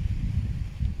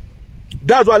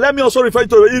 That's why let me also refer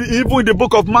to it, even in the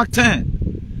book of Mark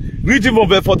 10. Reading from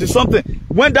verse 40 something.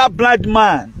 When that blind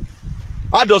man,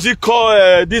 how does he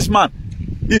call this man?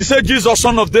 He said, Jesus,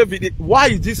 son of David. Why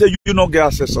is this you not get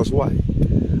ancestors? Why?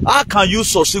 How can you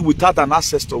succeed without an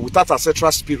ancestor, without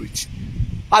ancestral spirit?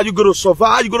 How are you going to survive?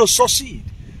 How are you going to succeed?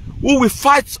 Who will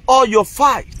fight all your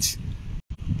fight?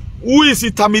 Who is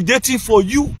intimidating for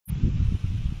you?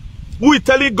 Who is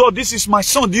telling God, this is my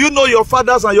son? Do you know your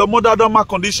fathers and your mother don't have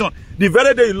condition? The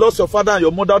very day you lost your father and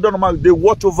your mother don't have, they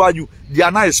watch over you. They are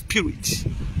not a spirit.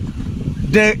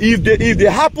 Then if they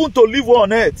happen to live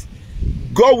on earth,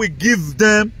 God will give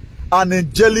them an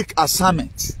angelic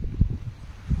assignment.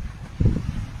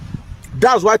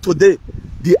 That's why today,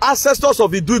 the ancestors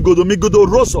of Idu Igodo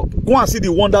rose up. Go and see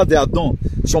the wonders they have done.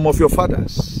 Some of your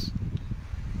fathers.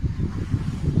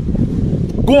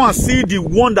 Go and see the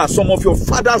wonders some of your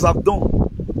fathers have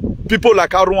done. People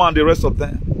like Aaron and the rest of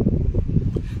them.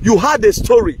 You heard a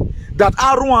story that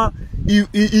Aaron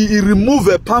he remove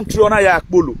a palm tree on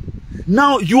Ayakbolo.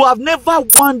 Now you have never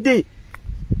one day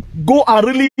go and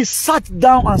really sat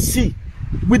down and see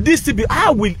with this to be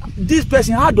how will this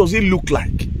person, how does it look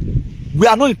like? We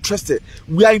are not interested.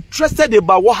 We are interested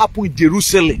about what happened in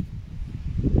Jerusalem.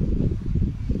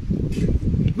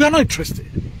 We are not interested.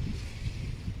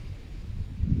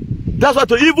 That's why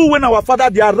even when our Father,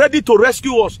 they are ready to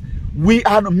rescue us, we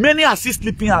are many are still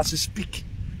sleeping as we speak,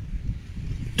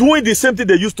 doing the same thing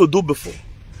they used to do before,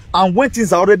 and when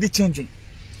things are already changing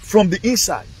from the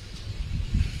inside.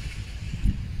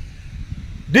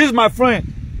 This, my friend,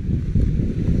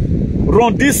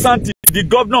 Ron DeSantis, the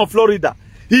governor of Florida,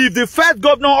 he is the first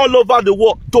governor all over the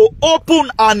world to open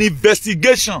an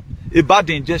investigation about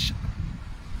the injection.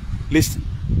 Listen.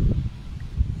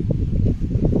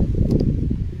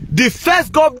 The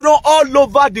first governor all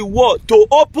over the world to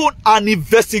open an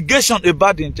investigation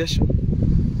about the injection.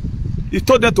 He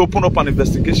told them to open up an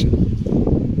investigation.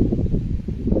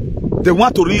 They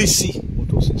want to really see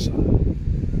what was inside.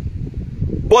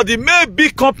 But the main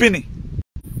big company,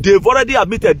 they've already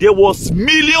admitted there was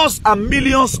millions and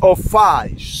millions of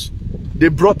files they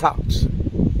brought out.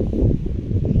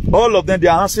 All of them, they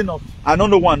are answering up. I don't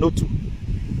know one, no two.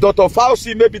 Dr.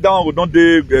 Fauci, maybe that one would not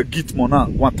get more now,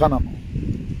 Guantanamo.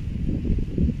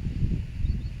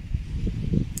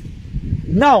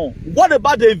 Now, what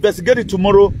about the investigating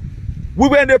tomorrow? We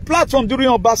were in a platform during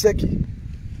Obaseki.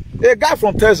 A guy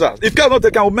from Texas. If you not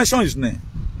take, I will mention his name.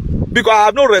 Because I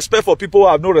have no respect for people who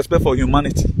have no respect for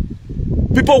humanity.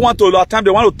 People want to, at times,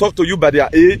 they want to talk to you by their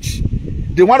age.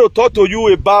 They want to talk to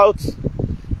you about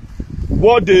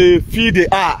what they feel they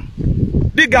are.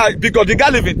 The guy, because the guy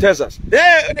lives in Texas.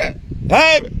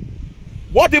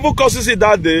 What even causes it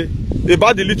that day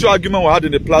about the little argument we had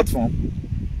in the platform?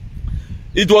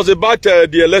 It was about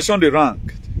the election they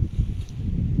ranked.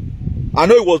 I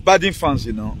know it was Biden fans,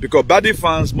 you know, because Biden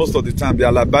fans, most of the time, they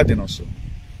are like Biden also.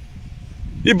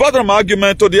 He brought an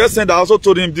argument to the extent I also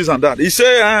told him this and that. He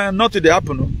said, not today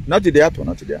happen, no. Not today happen,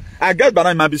 not today. I guess by now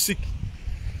he might be sick.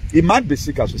 He might be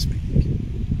sick as we speak.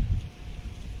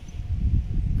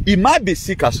 He might be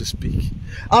sick as we speak.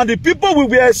 And the people we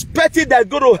were expecting that are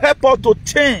going to help us to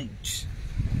change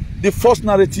the false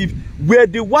narrative were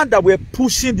the one that were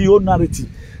pushing the old narrative.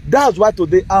 That's why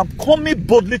today I'm coming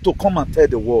boldly to come and tell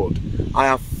the world I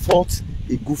have fought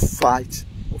a good fight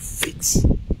of faith.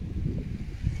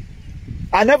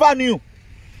 I never knew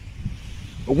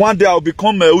one day I'll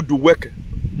become a Udu worker.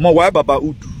 More Baba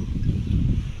Udu.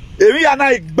 Emi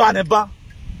ana igbaneba.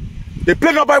 The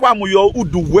play no by one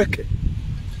Udu worker.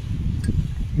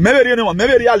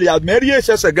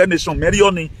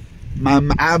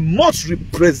 I must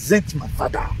represent my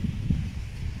father.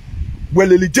 Well,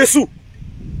 Jesus.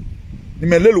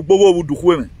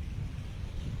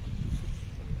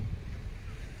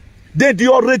 Then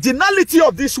the originality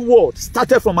of this world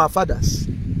started from our fathers.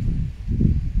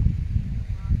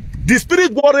 The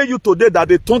spirit worry you today that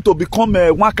they turn to become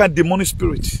one kind of demonic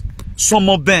spirit. Some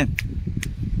of them.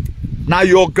 Now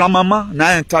your grandmama now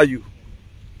enter you.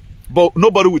 But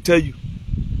nobody will tell you.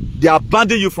 They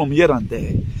abandon you from here and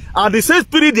there. And the same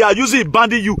spirit they are using to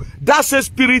abandon you, that same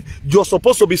spirit, you're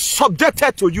supposed to be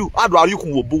subjected to you.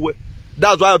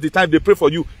 That's why all the time they pray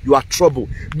for you, you are troubled.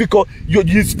 Because your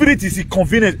spirit is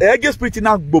inconvenient. Against spirit in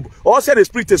that also the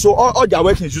spirit is so all their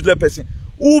working is useless person.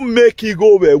 Who make it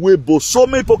go away, but so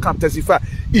many people can testify.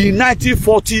 In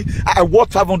 1940, I worth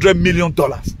 $500 million.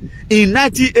 In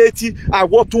 1980, I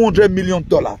worth $200 million.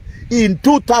 In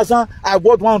 2000, I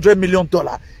worth $100 million.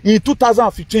 In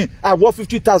 2015, I worth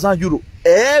 50,000 euros.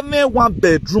 Every one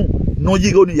bedroom, no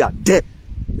you go near dead.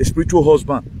 A spiritual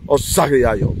husband or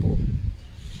Zachariah.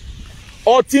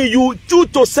 Until you choose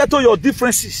to settle your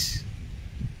differences,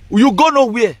 you go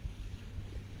nowhere.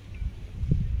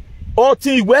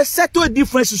 Until you will settle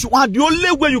differences, and the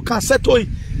only way you can settle it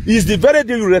is the very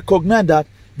day you recognize that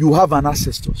you have an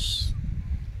ancestors.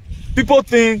 People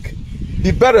think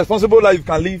the best responsible life you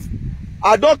can live.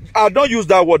 I don't use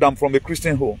that word. I'm from a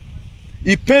Christian home.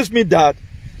 It pains me that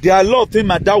there are a lot of things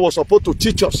my dad was supposed to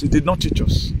teach us. He did not teach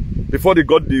us before the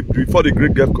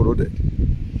great got corroded.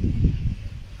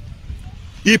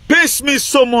 It pains me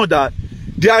so much that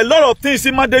there are a lot of things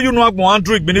in my day you know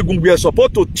we are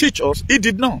supposed to teach us. He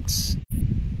did not.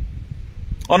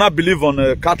 And I believe on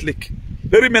a Catholic.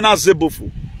 Very many are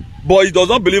Zebofu. But he does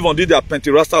not believe on the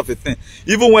Pentecostal of a thing.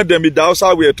 Even when them in the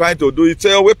outside we are trying to do it,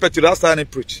 say, oh, we Pentecostal and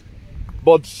preach.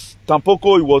 But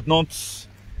Tampoko, it was not.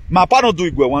 My partner do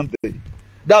it one day.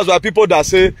 That's why people that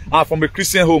say, I'm from a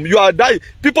Christian home. You are dying.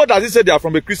 People that say they are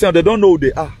from a Christian home, they don't know who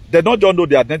they are. They don't just know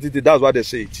their identity. That's why they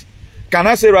say it. Can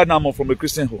I say right now I'm from a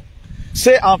Christian home?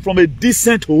 Say I'm from a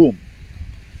decent home.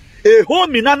 A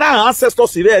home in our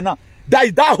ancestors here now. That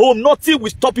is that home, nothing will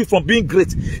stop you from being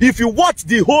great. If you watch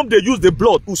the home, they use the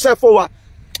blood.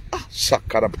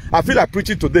 I feel like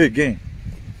preaching today again.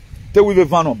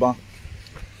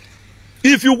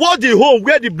 If you watch the home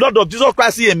where the blood of Jesus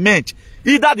Christ is emerged,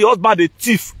 either the husband the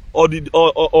thief or the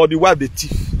wife the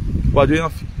thief, but you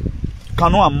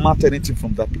cannot amount anything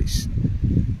from that place.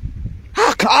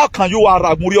 How can you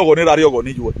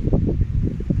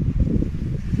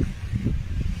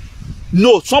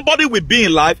no, somebody will be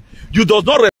in life. You does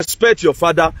not respect your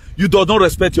father. You does not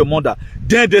respect your mother.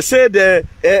 Then they say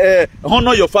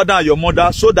honor your father and your mother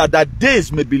so that their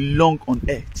days may be long on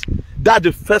earth. That's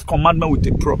the first commandment with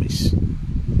a promise.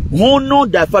 Honor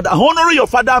thy father. Honoring your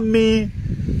father means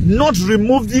not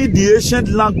removing the ancient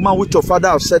landmark which your father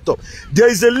has set up. There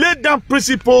is a laid down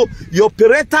principle. Your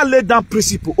parental laid down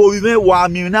principle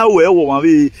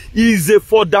is a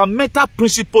fundamental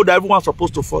principle that everyone is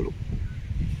supposed to follow.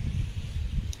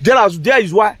 There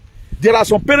is why there are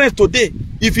some parents today,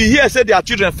 if you hear say their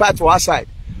children fight for outside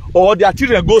or their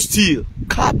children go steal,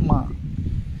 come man,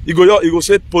 you go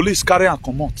say police carry and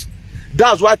come out.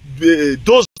 That's why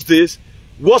those days,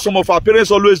 what some of our parents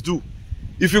always do.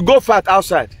 If you go fight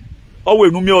outside,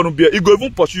 always no be, he go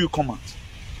even pursue you come out.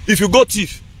 If you go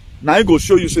thief, now he go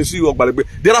show you say see you.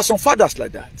 There are some fathers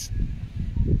like that.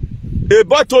 A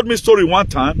boy told me a story one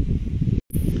time.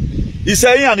 He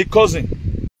said he and his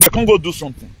cousin, I can't go do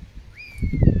something.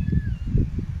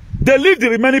 They leave the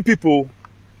remaining people,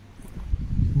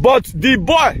 but the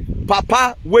boy,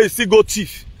 Papa, where he go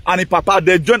thief, and the Papa,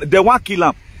 they want kill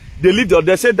him. They leave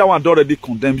they say that one already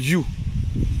condemn you.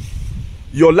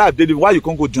 Your life, why you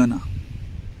can't go join her?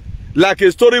 Like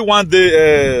a story one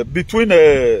day between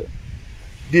the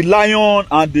lion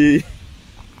and the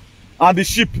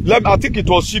sheep. I think it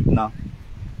was sheep now.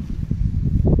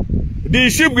 The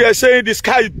sheep were saying the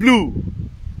sky is blue.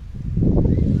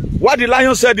 What the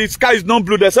lion said, the sky is not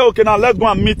blue. They said, okay, now let's go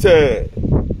and meet the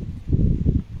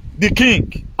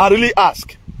king and really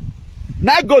ask.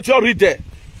 Now go to your read there.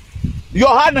 Your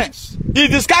Highness, is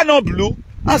the sky not blue?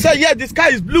 I said, yeah, the sky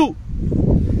is blue.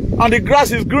 And the grass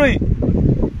is green.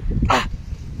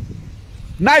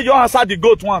 Now you answer the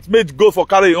goat once, made the goat for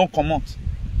carry your own command.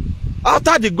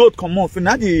 After the goat come off,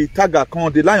 now the tiger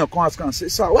come, the lion come and say,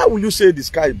 sir, why will you say the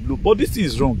sky is blue? But this thing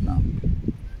is wrong now.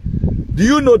 Do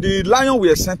you know the lion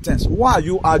will sentence? Why are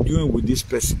you arguing with this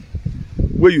person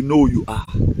where you know you are?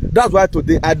 That's why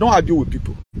today I don't argue with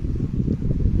people.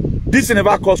 This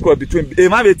never cause quarrel between.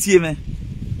 Go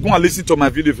and listen to my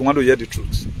video if you want to hear the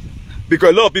truth.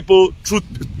 Because a lot of people, truth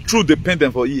depend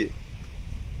them for years.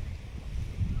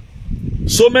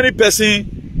 So many persons,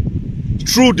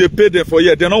 truth they pay them for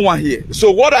years. They don't want here.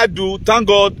 So what I do, thank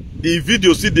God, the video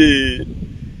you see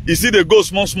the go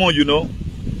small, you know.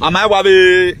 Am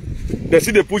I they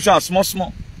see the push and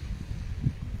small.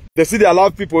 They see they allow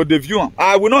people they view them.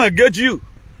 I will not engage you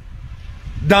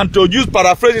than to use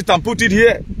paraphrase it and put it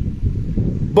here.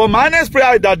 But my next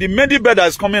prayer is that the medibed that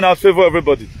is coming out favor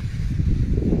everybody.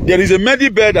 There is a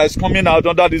medibed that is coming out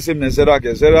under this same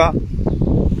Gezerah.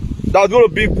 That's going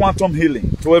to be quantum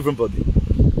healing to everybody.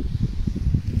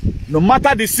 No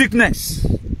matter the sickness,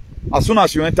 as soon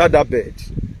as you enter that bed,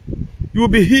 you will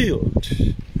be healed.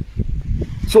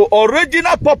 So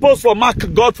original purpose for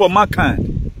God for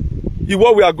mankind is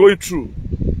what we are going through.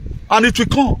 And it will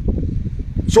come.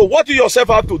 So what you yourself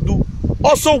have to do,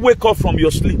 also wake up from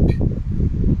your sleep.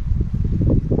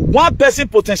 One person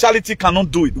potentiality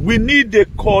cannot do it. We need a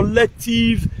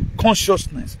collective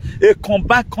consciousness, a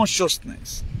combined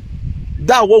consciousness.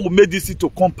 That's what will make this thing to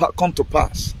come to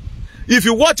pass. If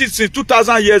you watch it since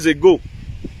 2,000 years ago,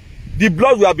 the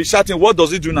blood will be shouting, what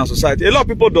does it do in our society? A lot of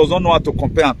people does not know how to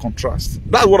compare and contrast.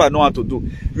 That's what I know how to do.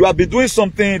 You have been doing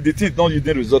something, the thing is not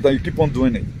yielding result, and you keep on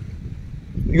doing it.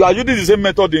 You are using the same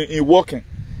method in working,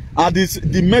 and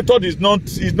the method is not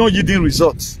yielding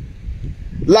results.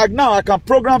 Like now, I can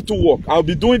program to work. I'll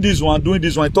be doing this one.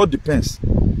 It all depends.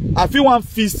 I feel one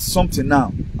feast something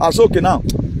now. I say, okay, now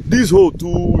this hole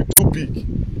too big.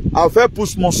 I'll first put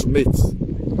small cement.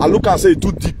 I look and say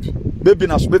too deep. Maybe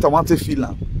na cement I want to fill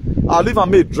am. I'll leave and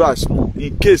make it dry small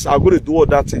in case I go to do all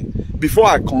that thing before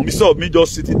I come. Instead of me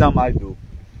just sitting down my door,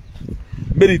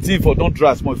 make the thing for don't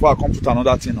dry small before I come put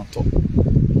another thing on top.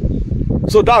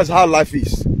 So that's how life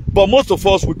is. But most of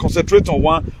us, we concentrate on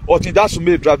one, or think that's to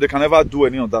make drive, they can never do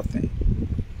any other thing.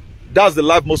 That's the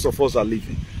life most of us are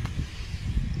living.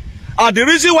 And the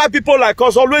reason why people like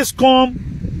us always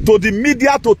come to the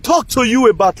media to talk to you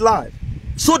about life,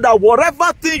 so that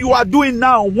whatever thing you are doing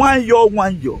now, 1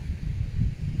 year.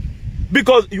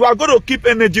 Because you are going to keep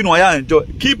energy no enjoy.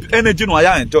 Keep energy no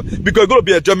enjoy. Because it's going to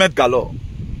be enjoyment galore.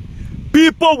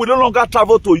 People will no longer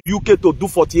travel to UK to do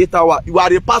 48 hours. You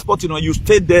are a passport, you know, you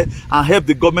stay there and help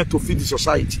the government to feed the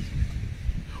society.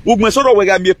 You want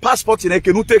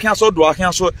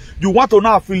to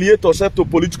now affiliate yourself to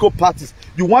political parties.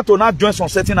 You want to now join some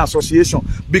certain association.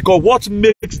 Because what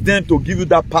makes them to give you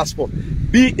that passport?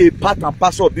 Be a part and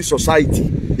parcel of this society.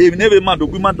 But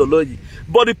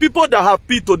the people that have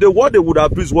peace today, what they would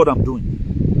have is what I'm doing.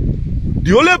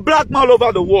 The only black man all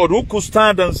over the world who could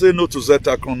stand and say no to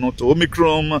Zetacron, no to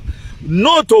Omicron,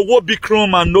 no to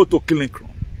Wobicron, and no to Killingcron.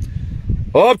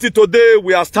 Up to today,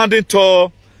 we are standing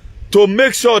tall to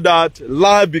make sure that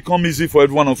life becomes easy for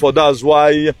everyone. And for that's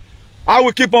why I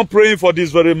will keep on praying for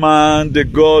this very man, the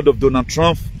God of Donald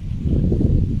Trump.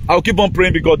 I will keep on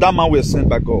praying because that man was sent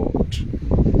by God.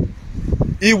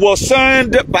 He was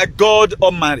sent by God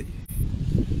Almighty.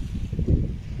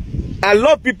 I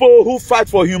love people who fight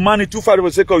for humanity, who fight for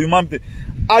the sake of humanity.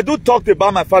 I do talk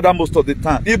about my father most of the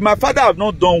time. If my father have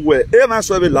not done well, you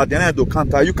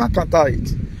can't counter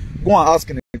it. Go and ask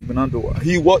him.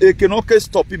 He cannot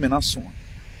stop him in that song.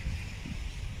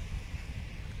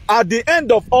 At the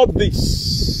end of all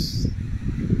this,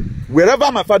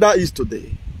 wherever my father is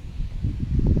today,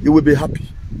 he will be happy.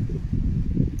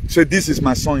 Say, this is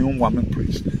my son in whom I'm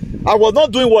praise. I was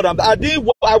not doing what I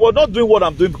was not doing what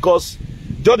I'm doing because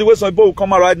just the way some people will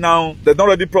come out right now, they don't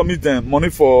already promise them money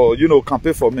for, you know,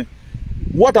 campaign for me.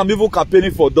 What I'm even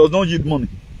campaigning for does not yield money.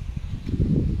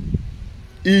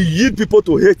 It yield people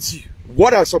to hate you.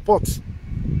 What I support.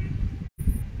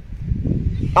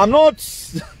 I'm not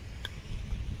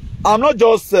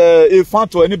just a fan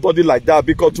to anybody like that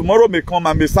because tomorrow may come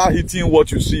and may start hitting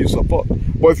what you see you support.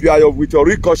 But if you are with your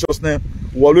real consciousness,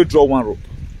 we always draw one rope.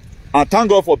 And thank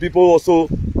God for people also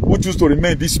who choose to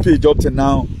remain this page up to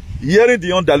now, hearing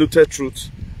the undiluted truth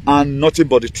and nothing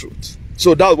but the truth.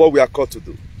 So that's what we are called to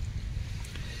do.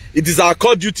 It is our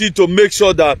core duty to make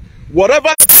sure that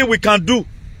whatever thing we can do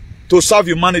to serve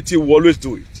humanity, we always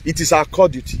do it. It is our core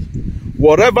duty.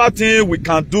 Whatever thing we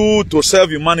can do to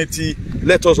serve humanity,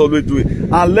 let us always do it.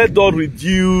 And let us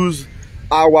reduce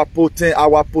our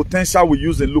potential we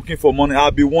use in looking for money.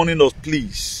 I'll be warning us,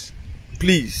 please,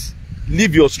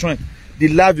 leave your strength. The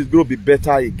life is going to be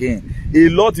better again. A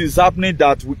lot is happening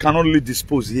that we cannot really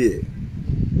dispose here.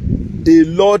 A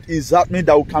lot is happening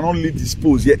that we cannot really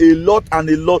dispose here. A lot.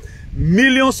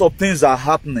 Millions of things are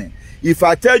happening. If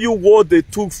I tell you what they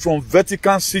took from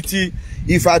Vatican City,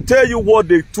 if I tell you what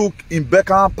they took in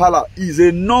Buckingham Palace, is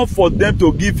enough for them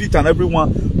to give each and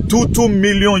everyone 2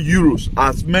 million euros,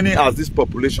 as many as this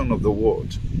population of the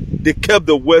world. They kept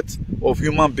the wealth of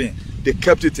human beings. They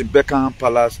kept it in Buckingham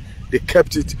Palace. They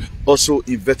kept it also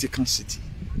in Vatican City.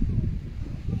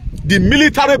 The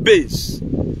military base,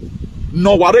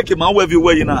 no wareke man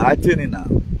everywhere you know, I tell you now.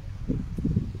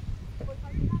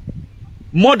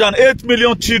 More than 8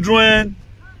 million children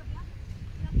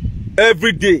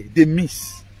every day they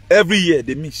miss. Every year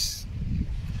they miss.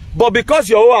 But because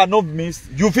your own are not missed,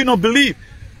 you will not believe.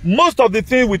 Most of the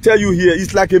things we tell you here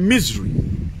is like a misery.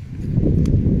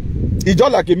 It's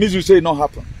just like a misery say it not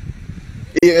happen.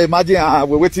 Imagine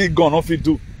we're waiting God not fit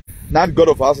do. Now God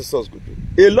of our ancestors could do.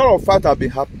 A lot of fight have been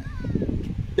happening.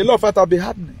 A lot of fight have been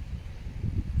happening.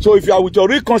 So if you are with your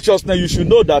real consciousness, you should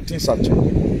know that things are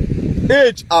changing.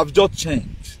 Age have just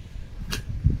changed.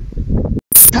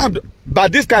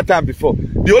 But this kind of time before,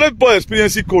 the only people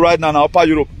experiencing cold right now in Upper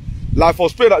Europe, like for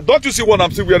Spain, don't you see what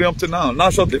I'm still wearing up to now? Now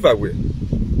short leave I wear.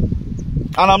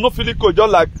 And I'm not feeling cold,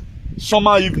 just like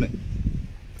summer evening.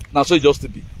 Now so it just to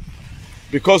be.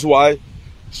 Because why?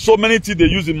 So many things they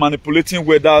use in manipulating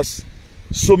weathers,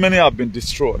 so many have been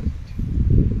destroyed.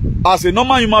 As a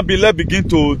normal human being, let's begin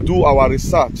to do our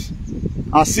research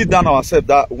and sit down ourselves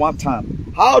that one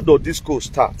time. How does this code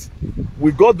start?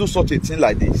 We go do such a thing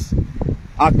like this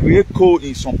and create code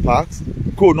in some parts,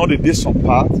 code not in this some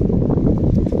part.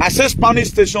 I say Spanish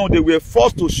station, they were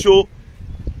forced to show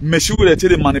machine where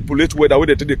they manipulate weather,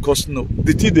 where they cause snow.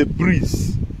 The thing they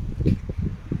breeze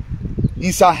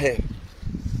inside here.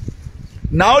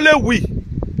 Now only we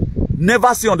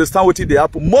never see understand what they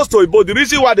happen. Most of the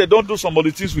reason why they don't do some of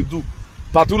the things we do,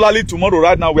 particularly tomorrow,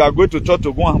 right now, we are going to church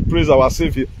to go and praise our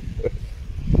Savior.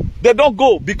 They don't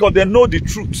go because they know the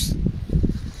truth.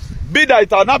 Be that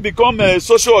it has not become a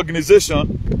social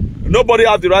organization, nobody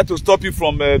has the right to stop you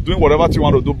from doing whatever you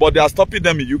want to do, but they are stopping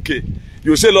them in UK.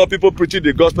 You see a lot of people preaching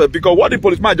the gospel because what the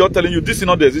policeman is just telling you, this is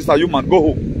not exist, you man, go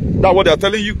home. That's what they are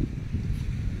telling you.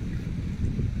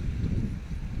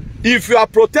 If you are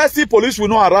protesting, police will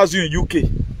not harass you in UK.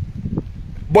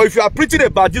 But if you are preaching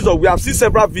about Jesus, we have seen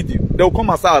several videos. They will come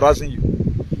and start harassing you.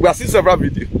 We have seen several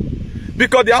videos.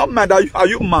 Because they are mad. Are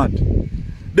you mad?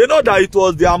 They know that it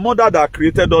was their mother that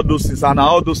created all those things, and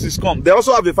all those things come. They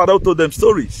also have a father who told them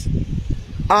stories.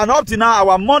 And up to now,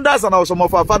 our mothers and some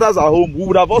of our fathers at home, we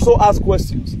would have also asked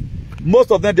questions.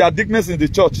 Most of them, they are dignitaries in the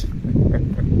church.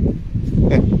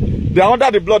 They are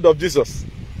under the blood of Jesus.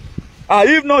 And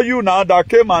if not you now that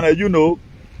came and, do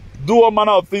all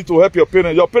manner of things to help your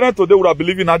parents today would have been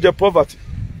living in abject poverty.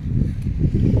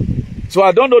 So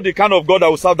I don't know the kind of God that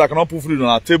will serve that cannot put food on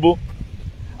our table.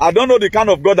 I don't know the kind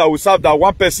of God that will serve that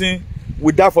one person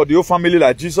will die for the whole family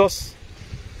like Jesus.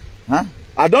 Huh?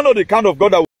 I don't know the kind of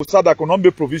God that will serve that cannot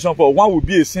make provision for one will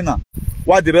be a sinner,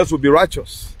 while the rest will be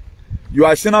righteous. You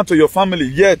are a sinner to your family,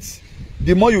 yet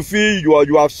the more you feel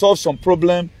you have solved some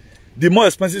problem, the more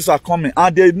expenses are coming,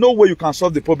 and there is no way you can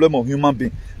solve the problem of human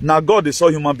being. Now God is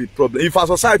solve human being problem. If our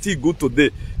society is good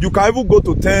today, you can even go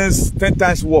to 10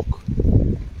 times work.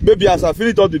 Maybe as I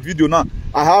finish all the video now,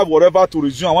 I have whatever to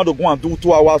resume. I want to go and do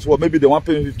 2 hours work. Maybe they want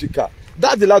to pay me 50K.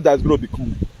 That's the life that is going to be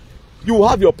coming. You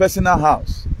have your personal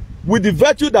house. With the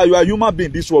virtue that you are a human being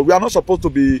in this world, we are not supposed to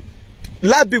be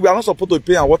light bill. We are not supposed to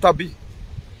pay and water bill.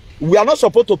 We are not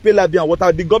supposed to pay light bill and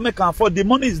water. The government can afford. The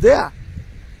money is there.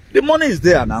 The money is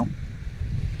there now.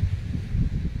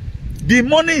 The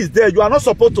money is there. You are not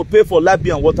supposed to pay for light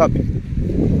bill and water bill.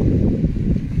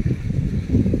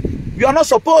 You are not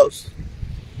supposed.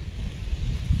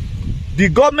 The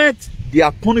government, they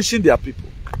are punishing their people.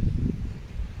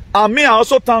 And me, I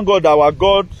also thank God that our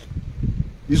God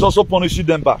is also punishing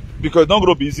them back, because it's not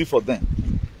going to be easy for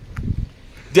them.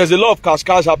 There's a lot of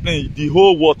cash happening in the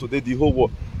whole world today, the whole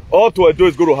world. All to do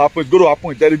is going to happen. It's going to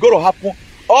happen. It's going to happen.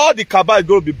 All the cabal is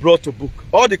going to be brought to book.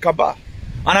 All the cabal.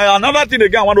 And another thing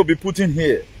again I want to be putting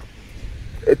here.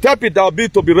 Tell people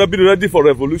to be ready for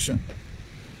revolution.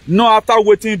 Not after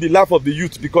waiting the life of the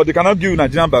youth, because they cannot give you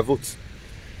Nigerian by vote.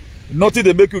 Nothing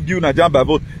they make you give Nigerian by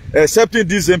vote, excepting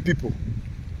these same people.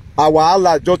 Our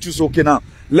Allah just choose, okay, now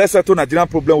let's settle Nigerian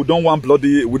problem. We don't want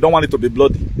bloody. We don't want it to be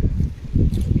bloody.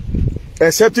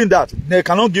 Excepting that, they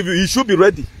cannot give you. You should be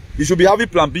ready. You should be having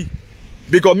plan B.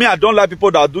 Because me, I don't like people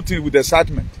that do things with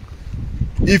excitement.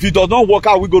 If it does not work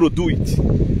out, we go to do it.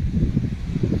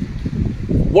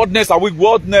 What next are we?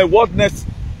 What next?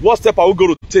 What step are we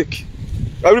going to take?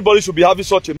 Everybody should be having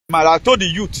such a mind. I told the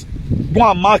youth, go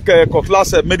and mark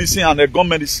class medicine and gun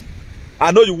medicine.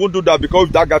 I know you won't do that because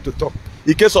that guy to talk.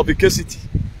 In case of Ikesiti.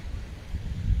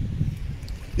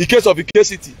 In case of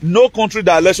Ikesiti, no country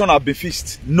that election have been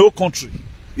fixed. No country.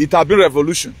 It has been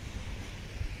revolution.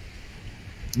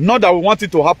 Not that we want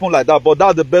it to happen like that, but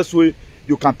that's the best way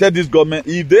you can tell this government.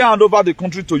 If they hand over the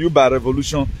country to you by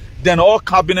revolution, then all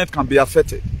cabinet can be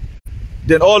affected.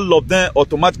 Then all of them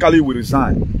automatically will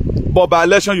resign. But by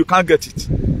election, you can't get it.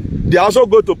 They are also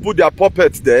going to put their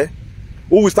puppets there,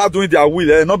 who will start doing their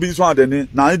will. Not be this one,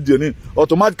 then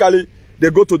automatically they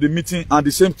go to the meeting and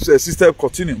the same system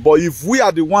continue. But if we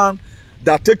are the one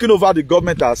that taking over the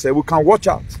government, I say we can watch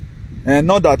out. And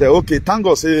not that, okay, thank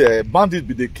God say bandit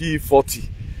be the key 40.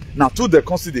 Now, two they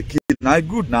consider the key. Now,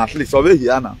 good now, at least over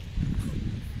here now.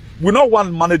 We don't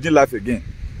want managing life again.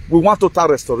 We want total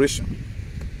restoration.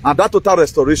 And that total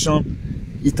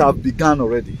restoration, it has begun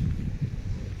already.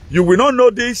 You will not know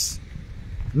this,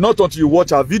 not until you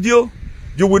watch our video.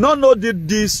 You will not know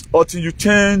this until you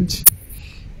change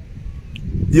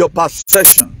your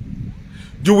perception.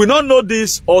 You will not know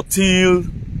this until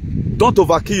don't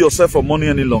overkill yourself for money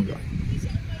any longer.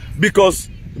 Because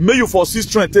may you foresee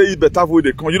strength, tell you better way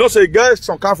they come. You don't say, guys,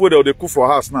 some kind of way they cook for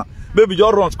house now. Maybe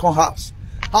your runs come house.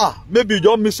 Maybe you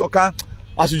just miss some kind,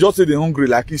 as you just say they're hungry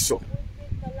like Esau.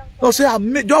 No, say,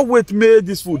 just wait, make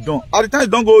this food done. At the time, you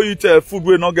don't go eat food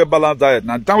where you not get balanced diet.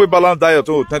 Now, the time we balance diet,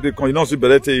 you don't see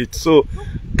better to eat. So,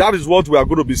 that is what we are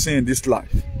going to be seeing in this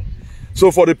life. So,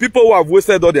 for the people who have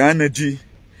wasted all their energy,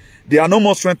 they are no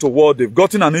more strength to work. They've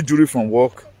gotten an injury from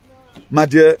work. My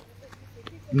dear,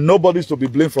 nobody's to be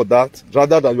blamed for that.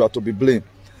 Rather than you are to be blamed.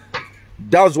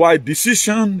 That's why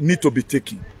decision need to be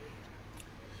taken.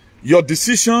 Your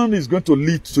decision is going to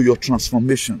lead to your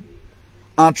transformation.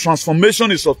 And transformation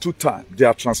is of two types. There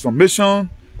are transformation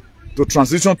to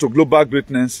transition to global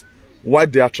greatness, while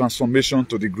there are transformation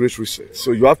to the great reset.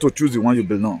 So you have to choose the one you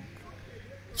belong.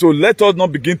 So let us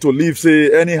not begin to live,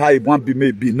 say, anyhow it won't be,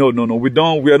 maybe. No. We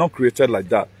are not created like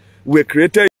that. We are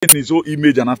created in his own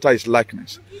image and after his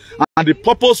likeness. And the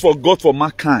purpose for God for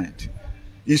mankind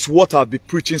is what I'll be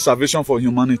preaching, salvation for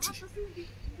humanity.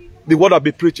 The word I'll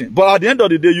be preaching. But at the end of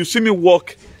the day, you see me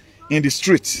walk in the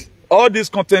streets. All these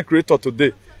content creators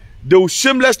today, they will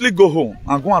shamelessly go home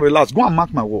and go and relax. Go and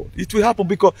mark my word. It will happen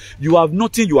because you have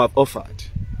nothing you have offered.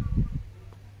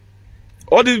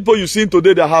 All these people you see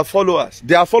today that have followers,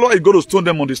 their followers is going to stone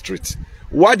them on the street.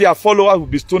 While their followers will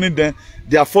be stoning them,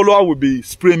 their followers will be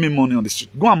spraying me money on the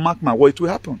street. Go and mark my word, it will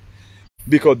happen.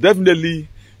 Because definitely,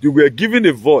 you were given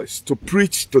a voice to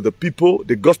preach to the people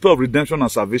the gospel of redemption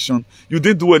and salvation. You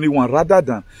didn't do anyone, rather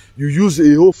than you use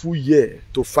a whole full year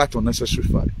to fight unnecessary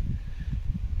fight.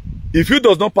 If you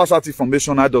does not pass out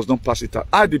information, I does not pass it out.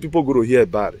 How the people go to hear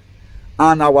about it?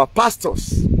 And our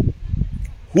pastors,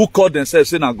 who called themselves,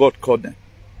 saying that God called them.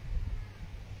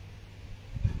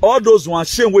 All those ones,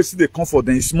 shame way see they come for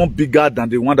them is more bigger than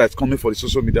the one that's coming for the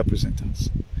social media presenters.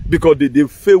 Because they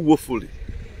fail woefully.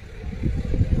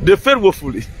 They fail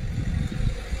woefully.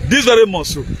 This very month,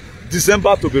 so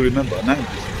December to be remembered.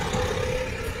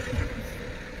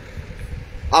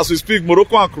 As we speak,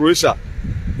 Morocco and Croatia,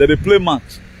 they play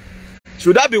match.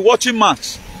 Should I be watching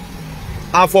match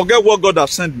and forget what God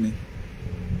has sent me?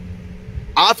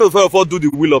 I have to therefore do the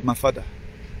will of my Father.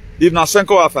 If na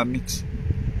second half I meet.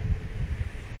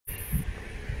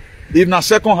 If na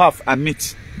second half I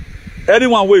meet.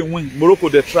 Anyone will win. Morocco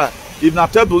they try. If na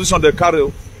third position they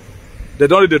carry, they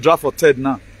don't really draft for third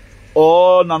now.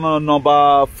 Or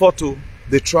number 4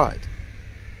 they tried.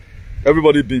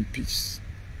 Everybody be in peace.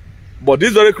 But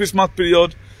this very Christmas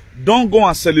period, don't go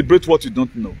and celebrate what you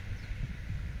don't know.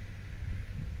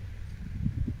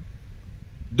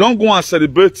 Don't go and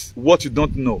celebrate what you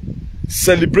don't know.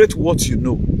 Celebrate what you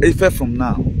know. Effect from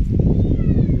now.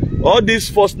 All this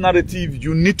false narrative,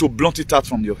 you need to blunt it out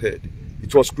from your head.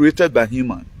 It was created by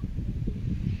human.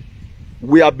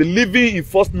 We are believing in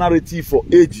false narrative for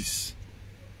ages.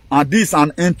 And this is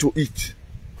an end to it.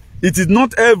 It is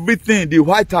not everything the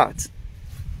White Hat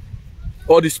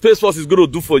or the Space Force is going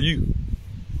to do for you.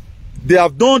 They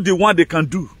have done the one they can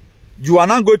do. You are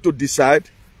not going to decide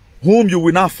whom you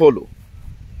will not follow.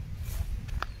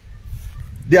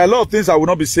 There are a lot of things I will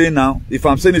not be saying now. If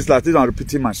I'm saying it's like this, I'm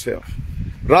repeating myself.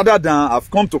 Rather than I've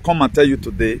come and tell you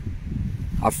today,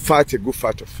 I fight a good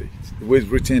fight of faith. The way it's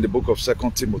written in the book of 2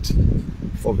 Timothy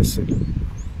 4 verse 7.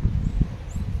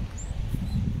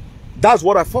 That's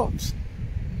what I fought.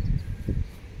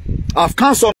 I've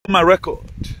canceled my record.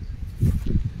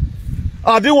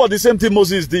 I did what the same thing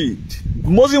Moses did.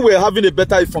 Moses were having a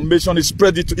better information. He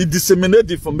spread it. He disseminated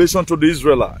the information to the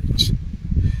Israelites.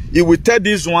 He will tell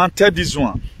this one, tell this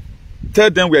one. Tell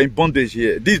them we are in bondage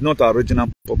here. This is not our original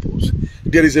purpose.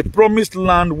 There is a promised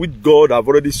land which God have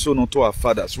already sown unto our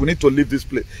fathers. We need to leave this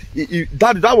place.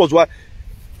 That was why.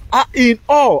 In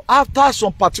all, after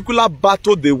some particular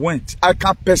battle they went, I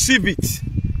can perceive it.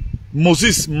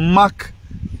 Moses mark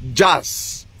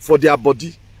jars for their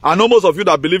body. I know most of you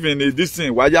that believe in this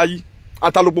thing.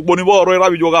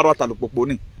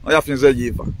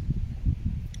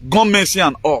 God mention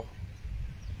and all.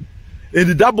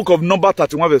 In that book of Numbers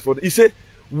 31 verse 40, he said,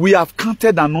 we have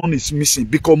counted and none is missing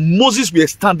because Moses we are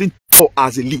standing for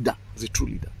as a leader, as a true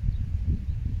leader.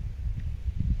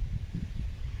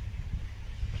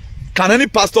 Can any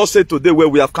pastor say today where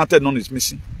we have counted none is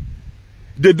missing?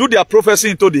 They do their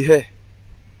prophecy into the air.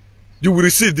 You will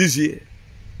receive this year.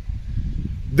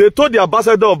 They told the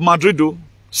ambassador of Madrid,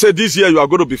 say this year you are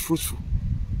going to be fruitful.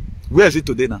 Where is it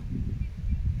today now?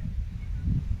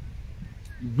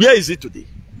 Where is it today?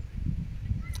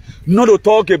 Not to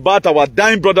talk about our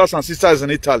dying brothers and sisters in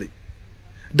Italy.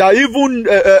 That even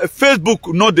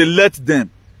Facebook, not they let them.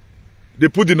 They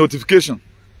put the notification.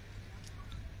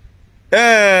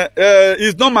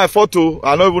 It's not my fault.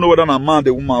 I don't even know whether I'm a man,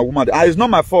 the woman. It's not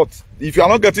my fault. If you are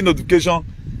not getting notification,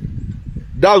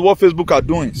 that's what Facebook are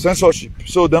doing. Censorship.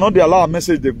 So they're not they allow a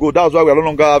message they go. That's why we are no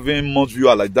longer having much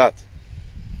viewer like that.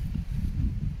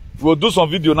 We'll do some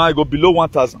video now, it go below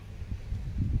 1,000.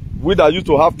 We that used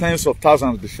to have tens of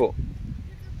thousands before.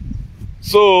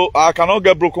 So I cannot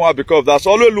get broken out because that's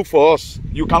always look for us.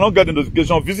 You cannot get the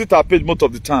notification. Visit our page most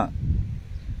of the time.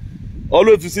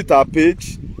 Always visit our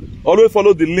page. Always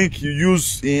follow the link you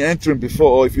use in entering before,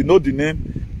 or if you know the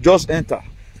name, just enter.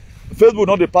 Facebook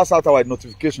not they pass out our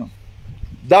notification.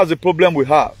 That's the problem we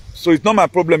have. So it's not my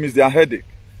problem, it's their headache.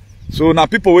 So now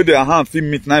people with their hand feel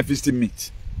meet, 950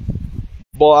 meet.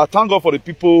 But I thank God for the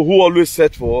people who always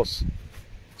search for us.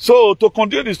 So to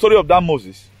continue the story of that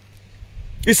Moses,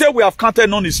 he said we have counted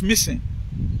none is missing.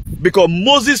 Because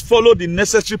Moses followed the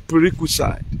necessary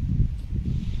prerequisite.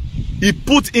 He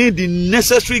put in the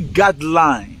necessary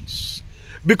guidelines.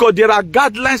 Because there are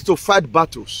guidelines to fight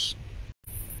battles.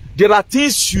 There are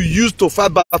things you use to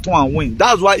fight battle and win.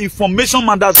 That's why information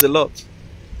matters a lot.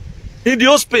 In the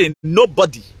old Spain,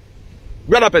 nobody.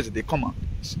 Where that person, they come out.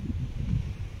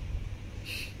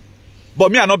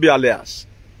 But me, I not be alias.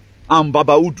 I'm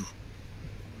Baba Udu.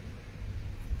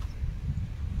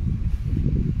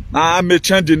 I may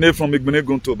change the name from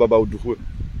Igbenegun to Baba Udu.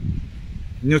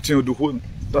 New thing Udu.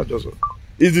 That's just all.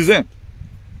 It's the same.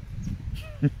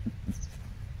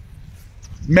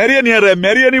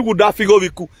 Mary would that figure we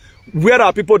could. Where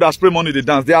are people that spray money, they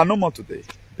dance? They are no more today.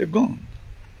 They're gone.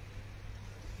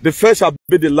 The first shall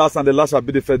be the last, and the last shall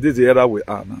be the first. This is the era we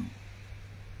are now.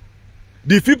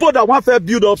 The people that want to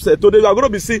build upset today, you are going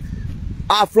to be seeing,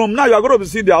 from now, you are going to be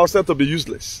seeing their upset to be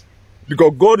useless.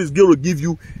 Because God is going to give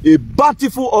you a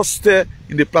bountiful upset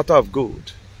in the platter of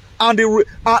gold. And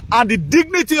the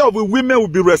dignity of the women will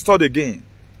be restored again.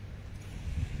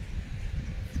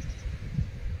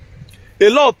 A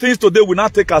lot of things today will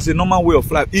not take as a normal way of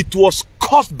life. It was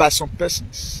caused by some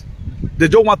persons. They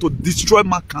just want to destroy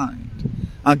mankind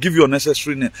and give you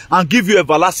unnecessary name and give you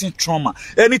everlasting trauma.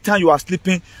 Anytime you are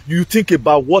sleeping, you think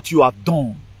about what you have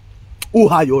done.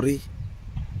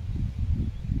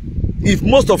 If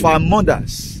most of our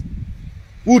mothers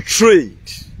who trade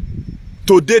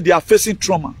today, they are facing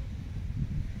trauma.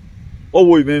 Oh,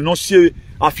 we may not see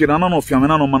Afirana no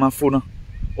Fiamena no Manafona.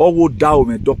 Oh, wo down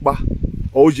me dokba.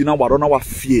 Oh, you know what? I don't know what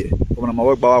fear.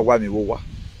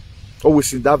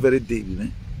 Always in that very day,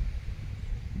 man.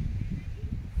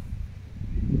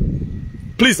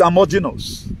 Please, I'm urging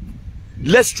us.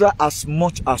 Let's try as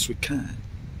much as we can.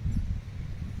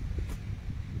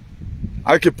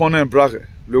 I keep on en braga,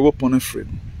 luego pone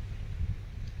freno.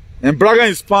 En braga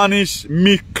in Spanish,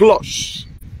 mi clutch.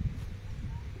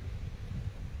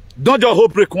 Don't just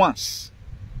hold break once.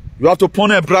 You have to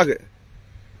pone en braga.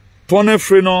 Pone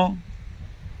freno.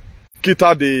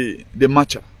 Kita the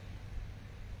matcha.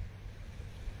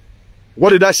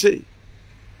 What did I say?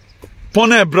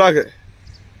 Pone brague.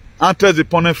 Entre the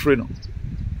pone freno.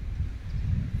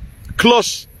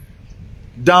 Clutch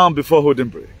down before holding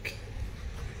brake.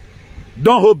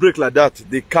 Don't hold brake like that.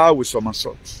 The car will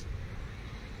somersault.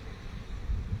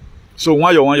 So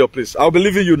want your place. I'll be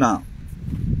leaving you now.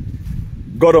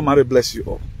 God Almighty bless you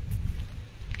all.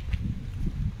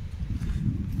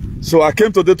 So I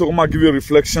came today to come and give you a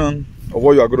reflection of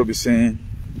what you are going to be saying.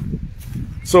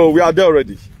 So we are there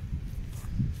already.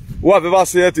 Who have ever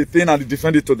said a thing and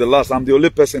defend it to the last? I'm the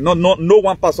only person. No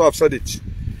one pastor have said it.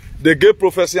 They gave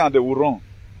prophecy and they will run.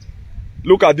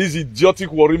 Look at this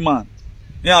idiotic worry man.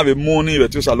 He have a money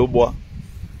with you, Saloboa.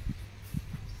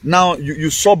 Now you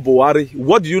saw Buhari.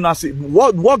 What do you now say?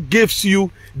 What gives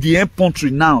you the infantry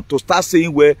now to start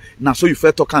saying where now so you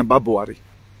felt talking about Buhari?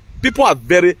 People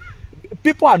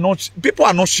are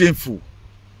not shameful.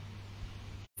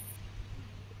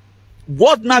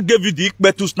 What now gave you the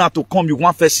ikbetus now to come? You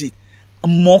want to see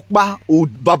Mokba or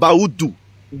Baba Udu?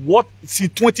 What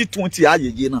since 2020 are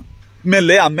you now?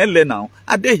 Mele now.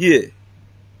 Are they here?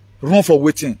 Run for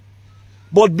waiting.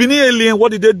 But Bini Alien,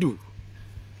 what did they do?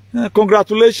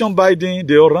 Congratulations, Biden.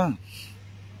 They all ran.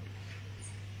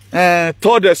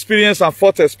 Third experience and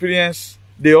fourth experience,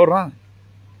 they all ran.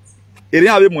 It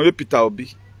didn't have a Peter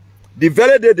Obi. The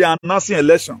very day they are announcing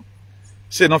election,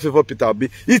 say not favor Peter Obi.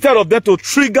 Instead of them to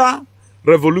trigger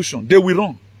revolution, they will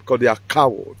run because they are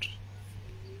cowards.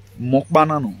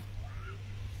 Mokbanano.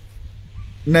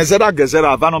 Nezera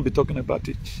Gezera, I've not be talking about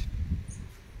it.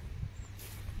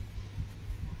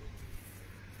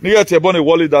 Nigga te boni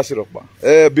wali dasi rokba.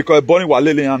 Because boni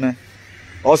walele yane.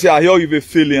 Or say I hear you be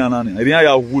feeling yane. Riya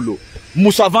ya wulo.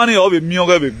 Musavani of a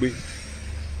miyonge.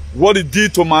 What it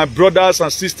did to my brothers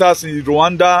and sisters in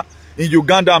Rwanda, in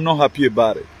Uganda, I'm not happy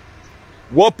about it.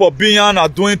 What Pobinyan are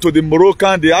doing to the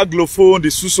Moroccan, the Anglophone, the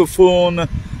Sussophone,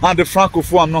 and the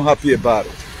Francophone, I'm not happy about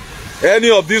it. Any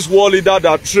of these world leaders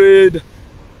that trade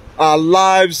our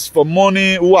lives for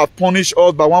money, who have punished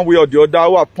us by one way or the other,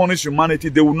 who have punished humanity,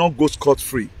 they will not go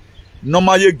scot-free.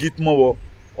 Normally, get more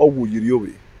or will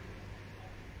you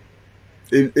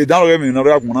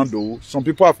some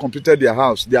people have completed their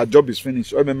house, their job is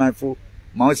finished. I'm mindful,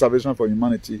 my own salvation for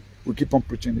humanity. We keep on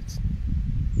preaching it.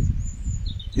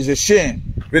 It's a shame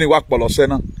when you work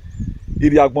Bolosena,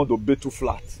 if you are going to be 2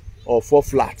 flat or 4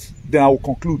 flat, then I will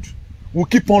conclude. We'll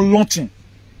keep on launching.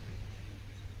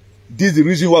 This is the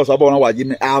reason why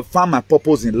I have found my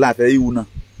purpose in life. Go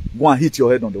and hit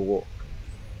your head on the wall.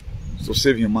 So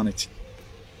save humanity.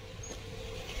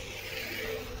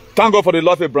 Thank God for the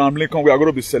Lord of Abraham Lincoln. We are going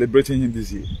to be celebrating him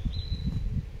this year.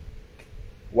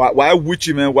 Why witch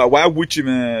him? Why witch him?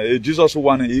 Jesus who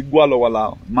won Igualo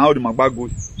wala. Maudi magbago.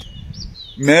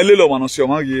 Mele lo wano si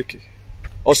omagi yeke.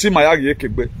 Osi mayagi yeke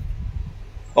be.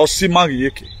 Osi magi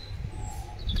yeke.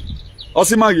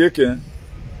 Osi magi yeke.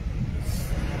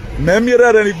 I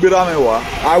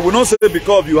will not say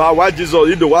because of you how why Jesus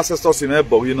did the ancestors in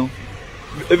heaven, you know.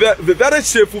 The very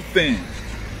shameful thing.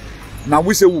 Now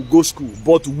we say we'll go school,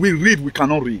 but we read, we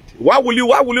cannot read. Why will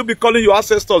you be calling your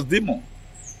ancestors demon?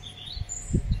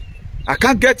 I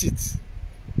can't get it.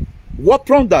 What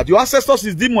prompted that? Your ancestors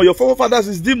is demons, your forefathers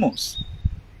is demons.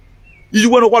 You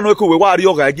want to know why you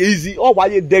are easy or why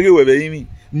you dare with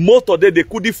most of them they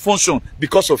couldn't function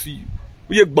because of you.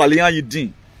 You balian you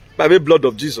din by the blood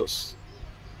of Jesus.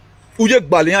 You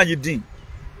balian you din.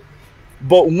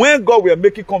 But when God were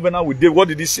making covenant with David, what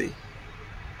did he say?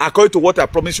 According to what I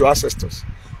promised your ancestors.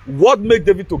 What made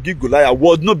David to give Goliath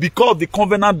was not because of the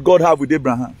covenant God had with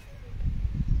Abraham.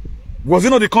 Was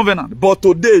it not the covenant? But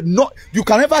today, no, you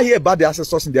can never hear about the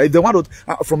ancestors in there. If they want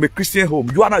to, from a Christian home,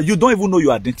 you don't even know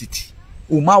your identity.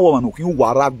 You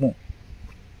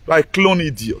are a clone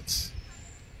idiot.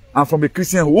 And from a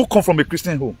Christian home, who come from a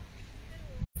Christian home?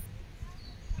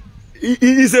 It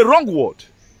is a wrong word.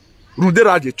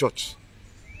 A church.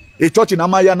 A church in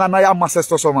Amaya Nanaya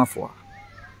ancestors of Mafua.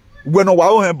 When no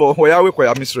wa bo where we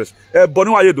kwa mistress. Boni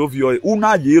wa ye do vio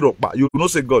una ye ropa. You know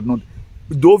say God no.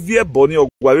 Do vie boni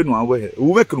ogwa no awe.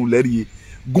 We make no leri.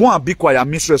 Go and be kwa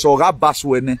mistress or ga bas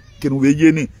we ne. Ken we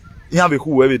ye ni. Yan be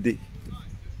who every day.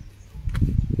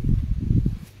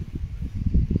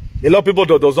 A lot of people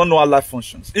don't know how life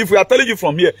functions. If we are telling you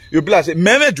from here, you'll be like,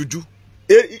 Meme Juju.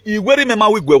 You will remember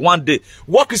we go one day.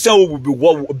 What Christian will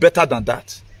be better than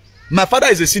that? My father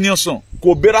is a senior son.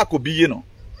 Ko bera ko biye no.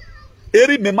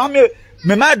 Eri me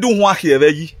mama do ho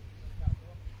ahie yi.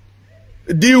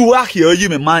 Di ho ahie yi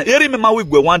me man. Eri me ma we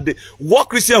go one day. What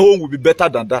Christian home will be better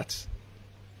than that?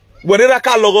 Whenever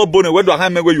ka logo bone where do I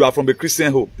where you are from a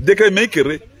Christian home? They can make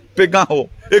it pagan home.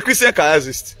 A Christian can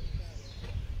exist.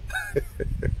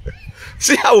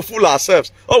 See how we fool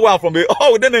ourselves. Oh, I'm from a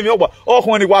then when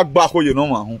you walk back you know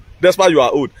man. That's why you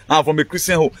are old. I'm from a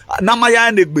Christian home.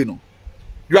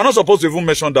 You are not supposed to even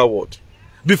mention that word.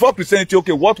 Before Christianity,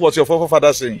 okay, what was your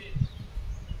forefather saying?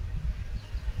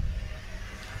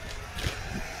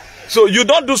 So you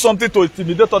don't do something to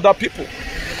intimidate other people.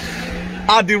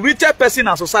 And the richest person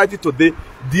in society today,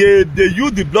 they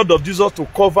use the blood of Jesus to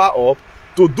cover up,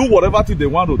 to do whatever thing they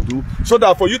want to do, so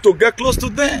that for you to get close to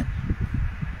them.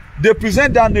 They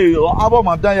present that name,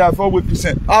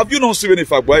 have you not seen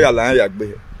if I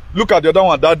look at the other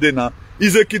one that day now?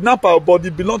 He's a kidnapper, but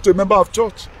he belongs to a member of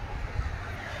church.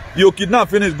 You kidnap,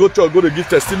 finish, go to church, go to give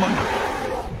testimony.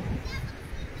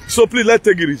 So please, let's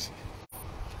take it easy.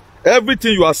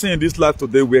 Everything you are seeing in this life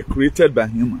today were created by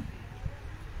human.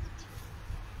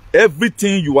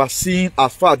 Everything you are seeing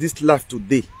as far as this life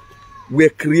today were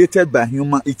created by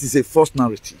human. It is a false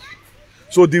narrative.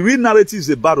 So the real narrative is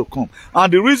about to come.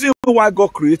 And the reason why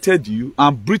God created you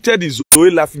and breathed his Zoe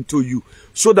life into you,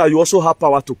 so that you also have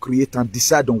power to create and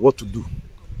decide on what to do.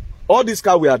 All this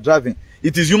car we are driving,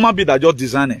 it is human being that just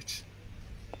designed it.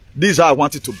 This is how I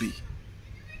want it to be.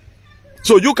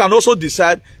 So you can also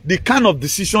decide the kind of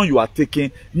decision you are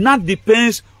taking. Not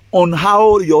depends on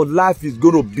how your life is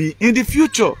going to be in the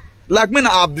future. Like me,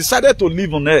 I have decided to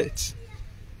live on earth.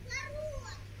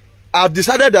 I've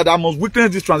decided that I must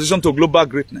witness this transition to global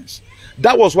greatness.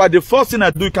 That was why the first thing I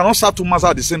do, you cannot start two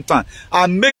masters at the same time. I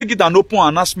make it an open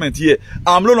announcement here.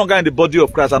 I'm no longer in the body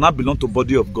of Christ and I belong to the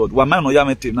body of God.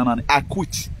 I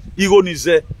quit.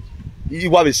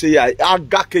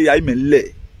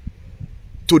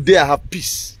 Today I have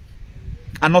peace.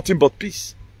 And nothing but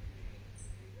peace.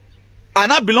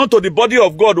 And I belong to the body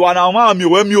of God.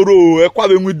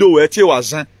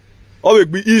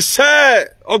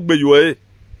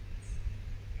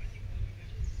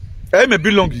 I may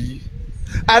belong here.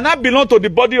 And I belong to the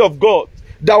body of God.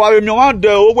 That was me want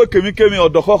the over kemi or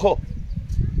the ho.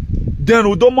 Then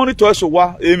we don't monitor us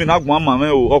wa. Emi na gwa mama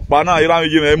o. Okpa na ira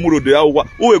ye me muro de awa.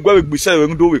 O egwa we gbisa we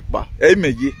ndo we pa.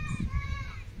 Emi ye.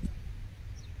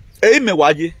 Emi wa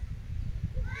ye.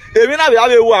 Emi na be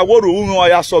ave wo aworo unu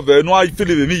ya sove no I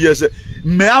feel me yes.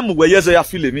 Me am we yes ya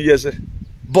feel me yes.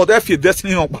 But if your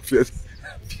destiny on pa feel.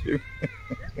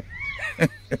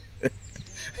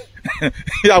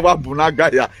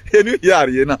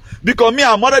 Because me,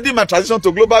 I'm already in my transition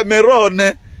to global mirror.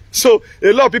 So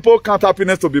a lot of people count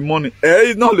happiness to be money.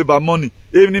 It's not about money.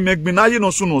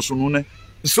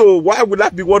 So why would I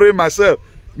be worrying myself?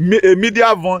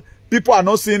 Media people are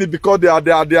not seeing it because they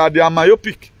are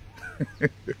myopic.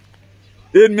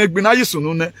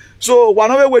 So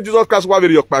whenever we Jesus Christ why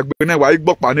very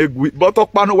but why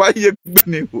they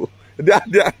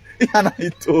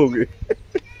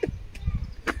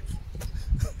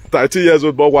 30 years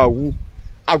old boy who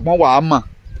agbon wa ama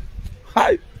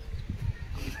hi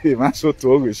e ma so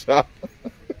to we sha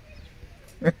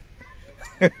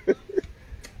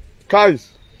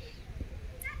guys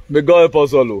may God help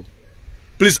us all.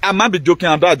 Please, I might be joking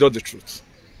and that's just the truth.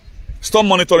 Stop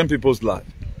monitoring people's lives.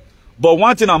 But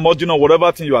one thing I'm urging on,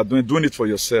 whatever thing you are doing it for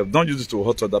yourself. Don't use it to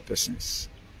hurt other persons.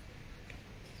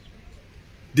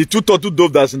 The two turtle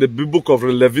dove that's in the book of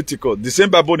Leviticus, the same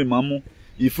Bible in Mamu,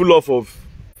 is full of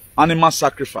animal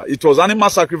sacrifice. It was animal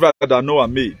sacrifice that Noah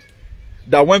made.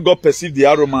 That when God perceived the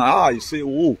aroma, he say,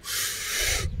 oh,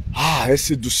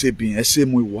 esse do sebin, esse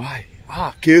muy why,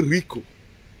 que rico.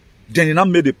 Then he now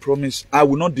made a promise, I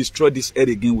will not destroy this earth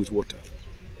again with water.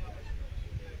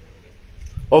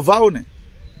 Of violence.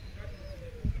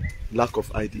 Lack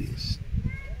of ideas.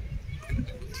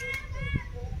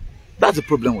 That's the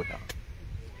problem with that.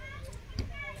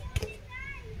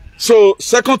 So,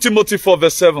 2 Timothy 4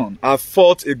 verse 7, I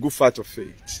fought a good fight of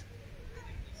faith.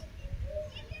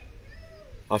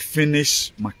 I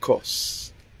finished my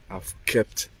course. I've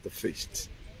kept the faith.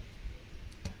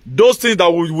 Those things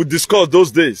that we would discuss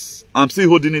those days, I'm still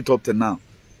holding it up to now.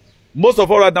 Most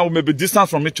of us right now, we may be distant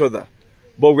from each other,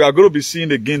 but we are going to be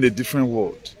seeing again a different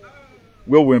world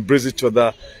where we embrace each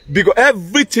other, because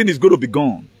everything is going to be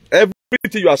gone.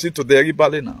 Everything you are seeing today,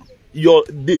 everybody now,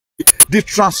 the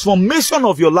transformation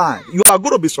of your life, you are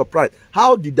going to be surprised.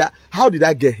 How did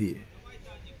I get here?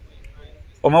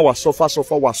 Oma was suffer,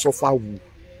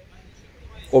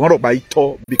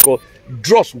 because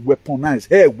drugs weaponized,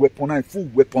 hair weaponized,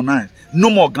 food weaponized, no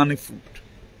more organic food.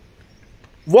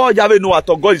 What Yahweh Noah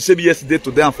to God is saying yesterday,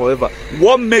 today, and forever.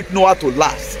 What make Noah to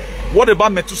last? What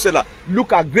about Methuselah?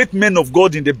 Look at great men of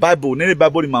God in the Bible. In the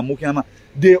Bible in Mamukiana,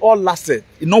 they all lasted.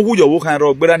 You know who you're walking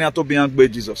around, but I need to be young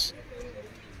Jesus.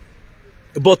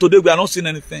 But today we are not seeing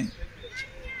anything.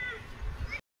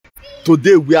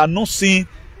 Today we are not seeing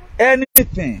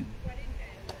anything.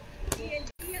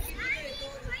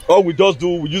 All we just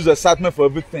do, we use excitement for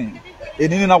everything.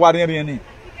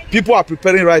 People are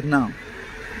preparing right now.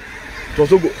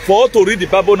 For us to read the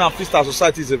Bible now, feast our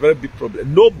society is a very big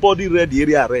problem. Nobody read the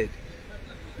area I read.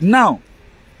 Now,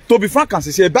 to be frank and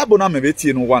say, a Bible now may be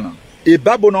no one. A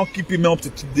Bible now keep me up to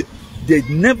today. There's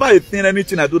never a thing,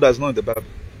 anything I do that's not in the Bible.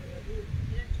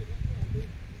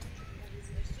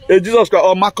 Jesus Christ,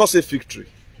 or Marcus a fig tree.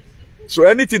 So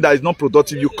anything that is not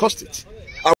productive, you cost it.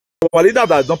 Our leader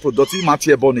that is not productive,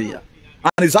 Matthew Bonia.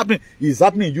 And it's happening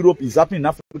in Europe, it's happening in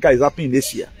Africa, it's happening in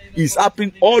Asia. It's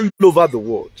happening all over the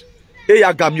world.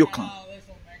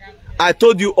 I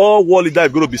told you all world leaders are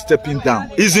going to be stepping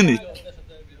down, isn't it?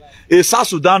 A South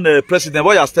Sudan president,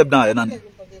 why you step down?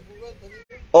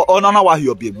 Oh, no, why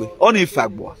you be? Only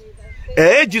fact, boy.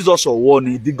 Jesus or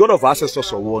warning, the God of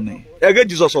ancestors or warning.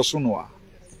 Jesus or Sunwa.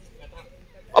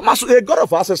 A God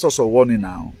of ancestors or warning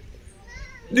now.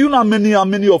 Do you know how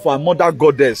many of our mother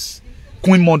goddess,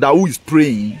 Queen Mother, who is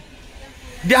praying?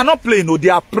 They are not praying, no, they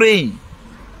are praying.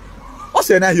 What's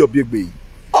the name of your big baby?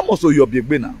 Almost your big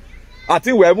baby now. I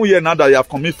think we're even here now that you have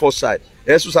committed foresight.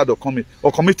 Exercise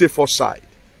or committed foresight.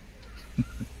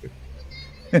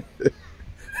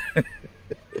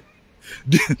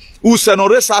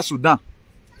 Usenore South Sudan.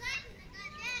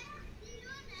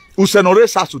 Usenore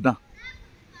South Sudan.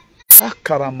 Ah,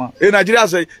 karama.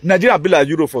 Nigeria be like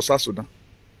Europe for South Sudan.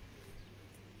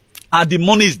 And the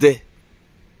money is there.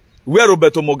 Where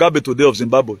Roberto Mugabe today of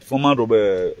Zimbabwe, former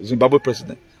Zimbabwe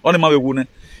president.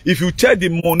 If you check the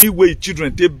money where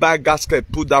children take back gasket,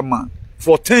 put that man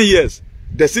for 10 years,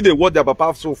 they see the what their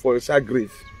papa sold for a side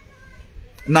grave.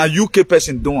 Now UK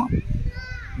person doing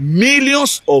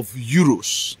millions of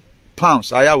euros, pounds.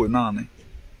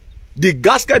 The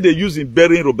gasket they use in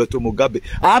burying Roberto Mugabe.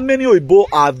 How many Oibo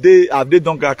have they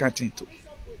done accounting to?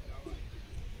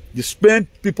 You spend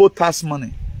people tax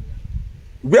money.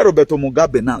 Where Roberto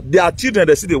Mugabe now? Their children,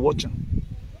 they see they watching.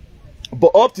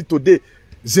 But up to today,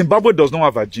 Zimbabwe does not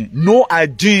have a gene. No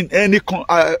hygiene any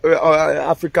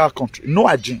Africa country. No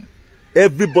hygiene.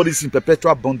 Everybody's in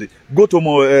perpetual bondage. Go to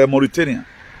Mauritania,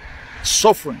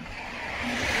 suffering.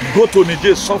 Go to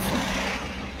Niger, suffering.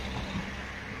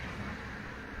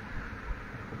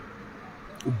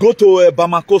 Go to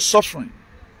Bamako, suffering.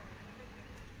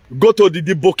 Go to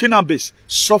the Burkina base,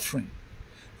 suffering.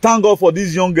 Thank God for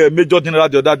this young Major General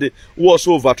the other day who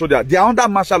also overthrew that. They are under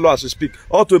martial law as we speak,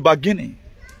 all to a bargaining.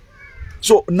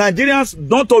 So Nigerians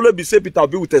don't always be safe, Peter,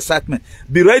 be with excitement.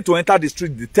 Be ready to enter the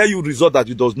street. They tell you result that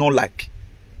you does not like.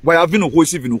 Why have been in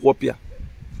Ethiopia?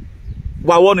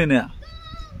 Why one in there?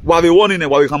 Why we one in there?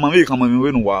 Why we come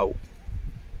and wow.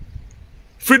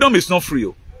 Freedom is not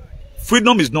free.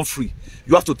 Freedom is not free.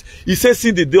 You have to. He says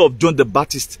since the day of John the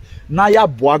Baptist, Naya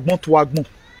boagmon to agmon.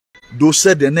 Those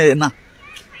said the na.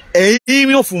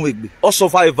 Or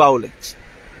survive violence.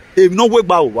 If no wake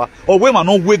by or when man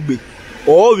not wake be.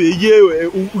 Or we ye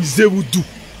would do.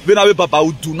 When I Baba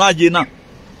would do not ye now.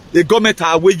 The government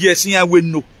are way yes, and we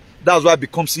know. That's why I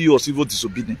become CEO of civil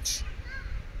disobedience.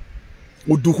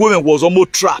 Uduhomen was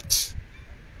almost trapped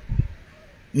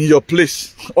in your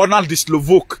place. Or not the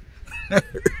Slovak.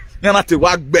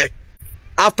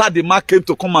 After the man came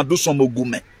to come and do some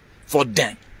ogume for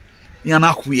them.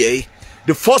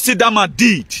 The first thing that man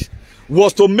did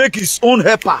was to make his own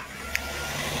helper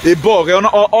a bog on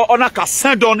a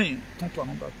send on him.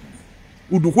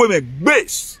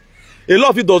 A lot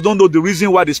of you does not know the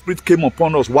reason why the spirit came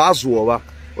upon us. Why are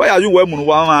you I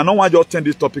don't want you to turn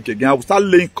this topic again. I will start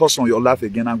laying curse on your life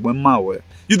again.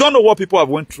 You don't know what people have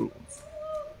went through.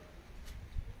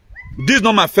 This is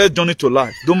not my first journey to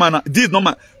life. This is not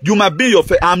my. You might be your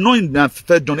first. I'm not in my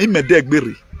first journey.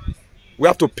 We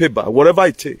have to pay back whatever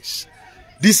it takes.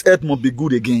 This earth must be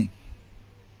good again.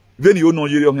 Then you know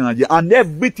and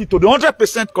everything to the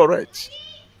 100% correct.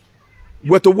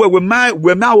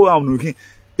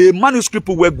 A manuscript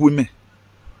will work with me.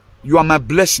 You are my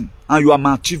blessing and you are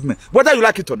my achievement, whether you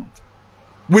like it or not.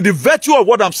 With the virtue of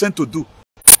what I'm sent to do,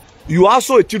 you are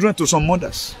also a children to some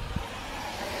mothers.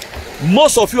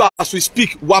 Most of you, as we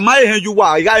speak,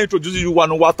 I introduce you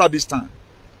after this time.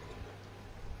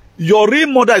 Your real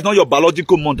mother is not your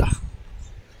biological mother.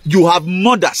 You have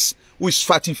mothers who is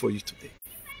fighting for you today.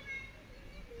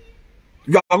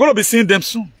 You are going to be seeing them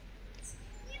soon.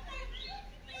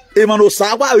 Your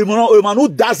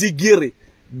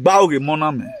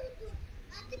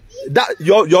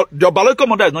biological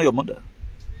mother is not your mother.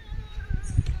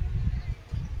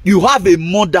 You have a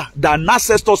mother that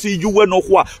ancestors see you were no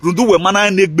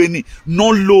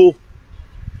low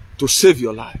to save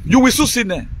your life. You will soon see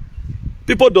them.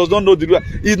 People does not know the real.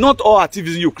 It's not all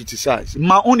activism you criticize.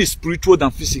 My own is spiritual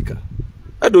than physical.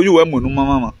 How do you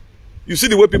mama? You see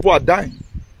the way people are dying.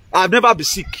 I've never been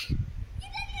sick.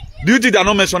 Do you think they're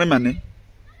not mentioning my name?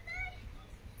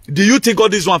 Do you think all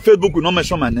this on Facebook will not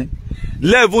mention my name?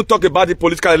 Let even talk about the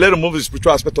political, let remove the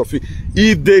spiritual aspect of it.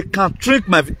 If they can trick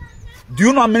my... Do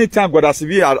you know how many times God has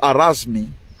harassed me?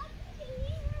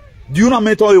 Do you know how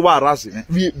many times he was harassing me?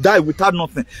 We die without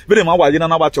nothing.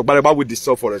 About with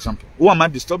disturb, for example. Who am I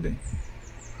disturbing?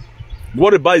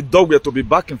 What about a dog we have to be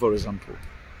backing, for example?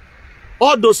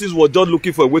 All those things were just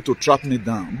looking for a way to trap me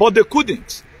down. But they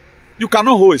couldn't. You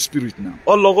cannot hold a spirit now.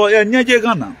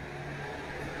 Now.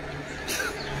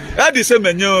 The same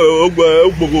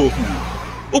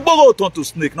Ugbogo turn to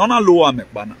snake. No lower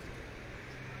mekbana.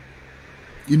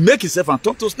 He make himself and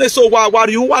turn to snake. So why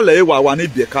you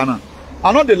want be kana?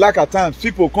 I know they like at times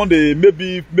people come they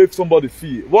maybe make somebody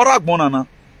feel. I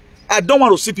don't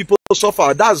want to see people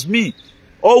suffer. That's me.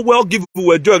 Oh well, give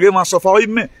you a joy, give and suffer.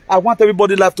 I want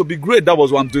everybody's life to be great. That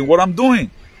was what I'm doing. What I'm doing.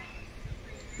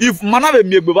 If man have a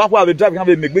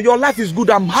make your life is good,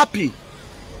 I'm happy.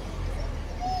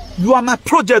 You are my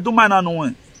project, do mind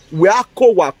knowing. We are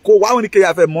why when you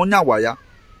have a monya wire?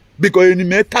 Because you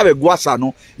may have a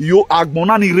guasano, you are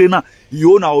monani rena,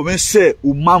 you now say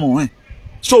umamo.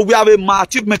 So we have a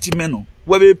achievement menu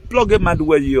where we plug a man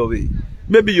where you are.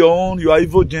 Maybe your own, you are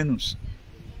evil genius.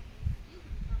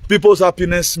 People's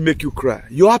happiness make you cry.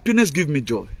 Your happiness give me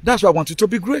joy. That's why I want you to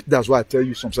be great. That's why I tell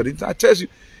you some certain things. I tell you,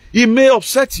 it may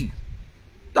upset you.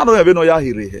 That don't even know you're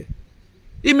here.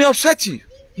 It may upset you.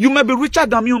 You may be richer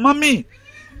than me, mommy.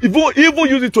 Even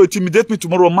use it to intimidate me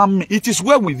tomorrow, mommy. It is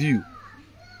well with you.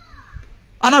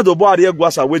 Another boy here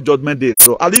goes away judgment day.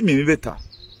 So I'll leave me later.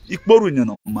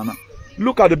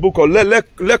 Look at the book of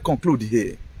let's conclude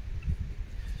here.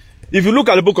 If you look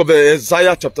at the book of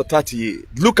Isaiah chapter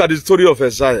 38, look at the story of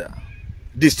Isaiah,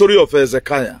 the story of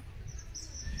Hezekiah.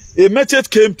 A message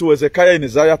came to Hezekiah in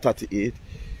Isaiah 38.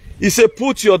 He said,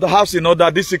 put your house in order.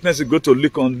 This sickness is going to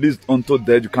leak until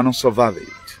death. You cannot survive it.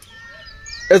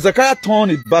 Hezekiah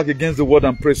turned it back against the word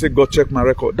and prayed, say, God, check my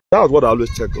record. That was what I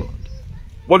always tell God.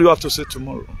 What do you have to say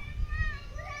tomorrow?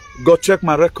 God, check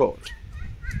my record.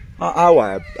 How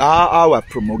I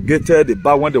promulgated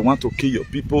about when they want to kill your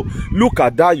people. Look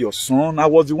at that, your son. I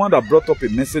was the one that brought up a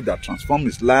message that transformed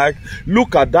his life.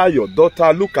 Look at that, your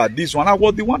daughter. Look at this one. I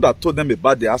was the one that told them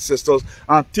about their ancestors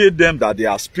and tell them that they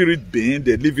are spirit beings.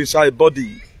 They live inside a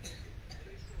body.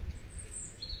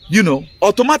 You know,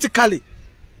 automatically.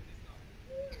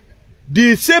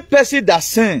 The same person that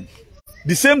sent,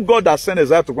 the same God that sent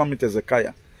Isaiah to come meet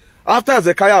Hezekiah. After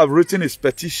Hezekiah have written his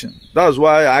petition, that's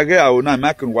why I'm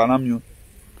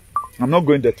not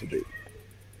going there today.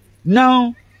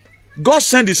 Now, God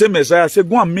sent the same Isaiah, said,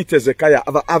 go and meet Hezekiah.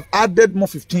 I've added more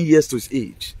 15 years to his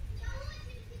age.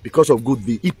 Because of good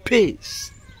deed. It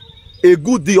pays. A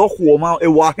good deed,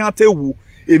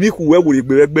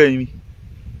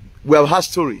 we have had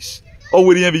stories.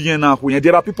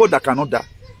 There are people that cannot die.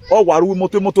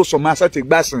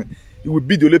 You will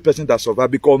be the only person that survive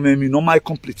because maybe not my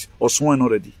complete or sworn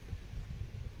already.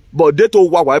 But they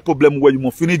told why problem where you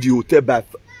must finish the hotel back.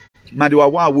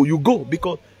 Why will you go?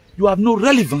 Because you have no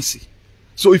relevancy.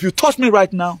 So if you touch me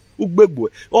right now,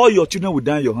 All your children will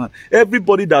die in your hand.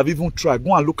 Everybody that have even tried,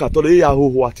 go and look at all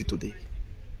the today.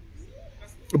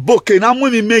 But can I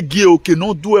make you okay?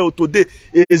 No do it today.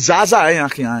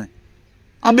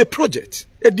 I'm a project,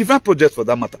 a divine project for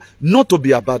that matter, not to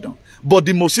be abandoned. But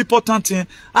the most important thing,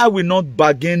 I will not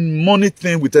bargain money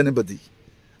thing with anybody.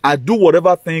 I do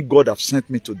whatever thing God have sent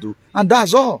me to do, and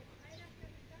that's all.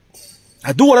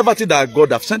 I do whatever thing that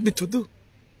God have sent me to do.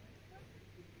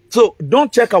 So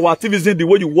don't check our activism the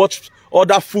way you watch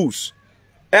other fools.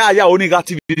 We are on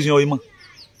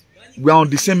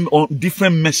the same, on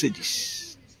different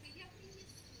messages.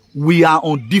 We are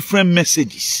on different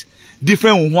messages.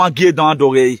 Different one get down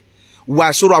d'oreille.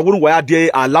 Why so I wouldn't wear there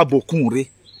a labo kunre.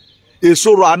 E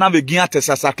so ro ana be gian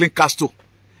tesa saklin casto.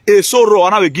 E so ro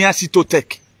ana be gian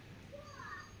sitotech.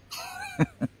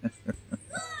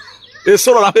 E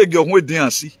so ro ana be gian we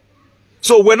diansi.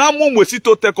 So when I'm on with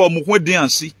sitotech or mu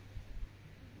diansi.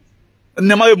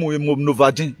 Nema no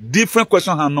virgin. Different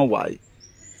question I know why.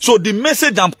 So the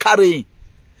message I'm carrying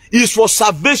is for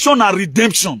salvation and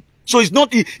redemption. So it's not,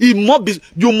 it must be,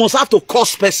 you must have to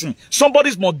cause person.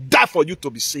 Somebody must die for you to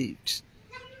be saved.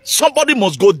 Somebody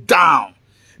must go down.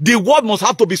 The word must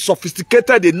have to be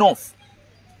sophisticated enough.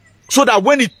 So that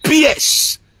when it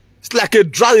pierces, it's like a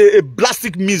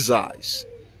plastic missile.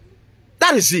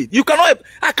 That is it. You cannot,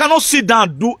 I cannot sit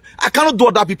down I cannot do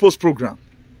other people's program.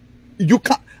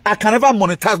 I can never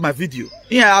monetize my video.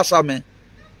 Yeah, answer me.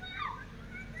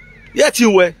 Yet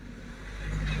you were.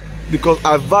 Because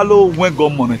I value when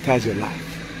God monetize your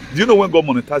life. Do you know when God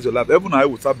monetize your life? Even I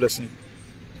will start blessing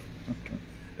you.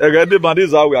 Okay. Again, this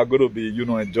is how we are going to be,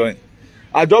 enjoying.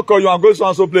 I just call you and go so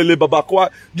and so play labor back.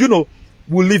 We'll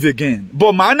live again.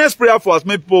 But my next prayer for as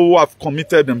many people who have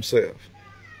committed themselves,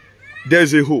 there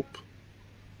is a hope.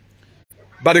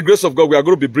 By the grace of God, we are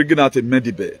going to be bringing out a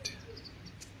medibed.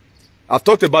 I've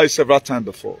talked about it several times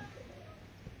before.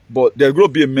 But there's going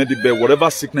to be a medibed, whatever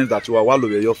sickness that you are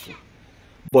wallowing for.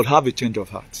 But have a change of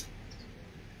heart.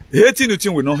 Hating the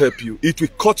thing will not help you. It will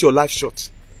cut your life short.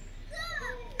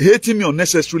 Hating me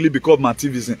unnecessarily because of my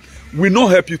activism will not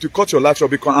help you to cut your life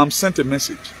short because I'm sent a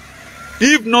message.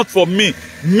 If not for me,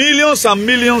 millions and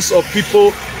millions of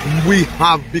people will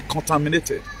have been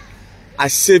contaminated. I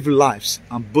save lives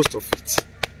and boast of it.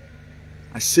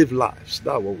 I save lives.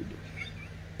 That's what we do.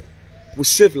 We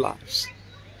save lives.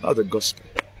 That's the gospel.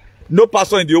 No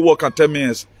pastor in the whole world can tell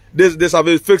me there's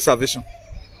a fake salvation.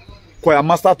 Choir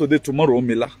master today, tomorrow,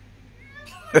 Omila.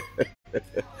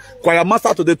 Choir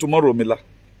master today, tomorrow, Omila.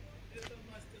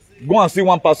 Go and see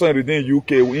one person in the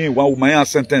UK, in one woman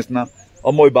sentenced now.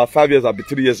 Almost about 5 years, I'll be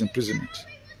 3 years imprisonment.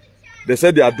 They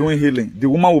said they are doing healing. The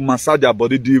woman will massage their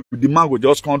body. The man will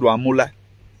just come to a mula.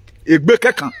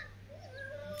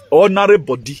 Ordinary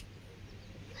body.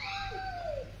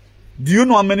 Do you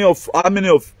know how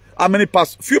many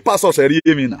pastors? Few pastors are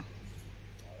here now.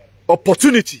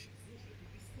 Opportunity.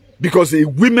 Because the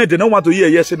women, they don't want to hear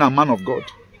yes in a man of God.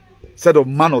 Instead of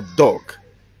man of dog.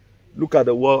 Look at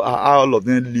the world, how all of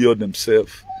them lure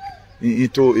themselves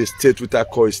into a state which I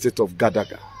call a state of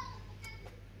Gadaga.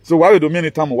 So why we do many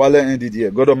time while I ended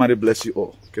here? God Almighty bless you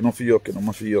all. Cannot feel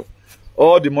you.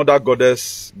 All the mother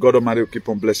goddess, God Almighty will keep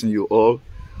on blessing you all.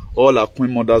 All our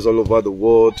queen mothers all over the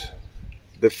world.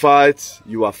 The fight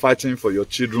you are fighting for your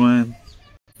children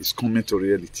is coming to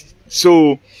reality.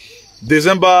 So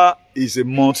December is a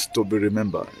month to be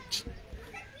remembered.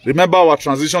 Remember our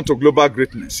transition to global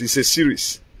greatness. It's a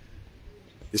series.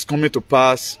 It's coming to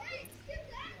pass.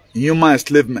 Human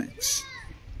enslavement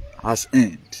has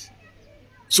ended.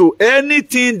 So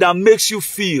anything that makes you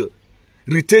feel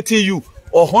irritating you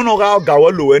or honor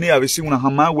gawalo any have seen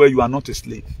where you are not a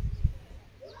slave.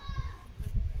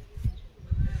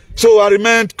 So I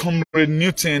remained Comrade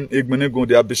Newton Igbeneghu,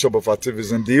 the Bishop of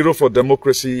Activism, the hero for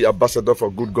democracy, ambassador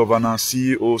for good governance,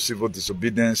 CEO, civil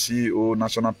disobedience, CEO,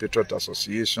 National Patriot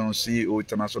Association, CEO,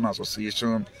 International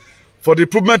Association for the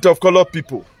improvement of colored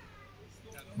people.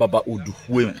 Baba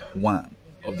Uduwe, one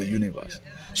of the universe.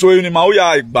 So why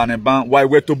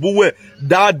we're to buwe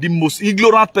that the most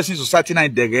ignorant person in society na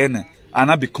and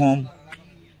I become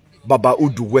Baba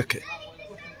Uduweke.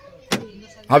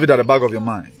 Have it at the back of your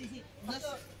mind.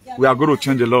 We are going to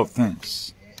change a lot of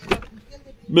things.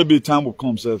 Maybe time will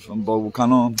come, but we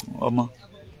cannot.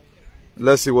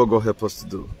 Let's see what God help us to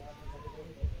do.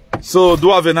 So, do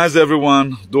have a nice day,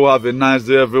 everyone. Do have a nice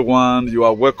day, everyone. You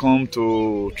are welcome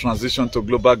to transition to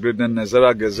global greatness,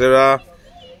 Nezera Gezera.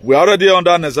 We are already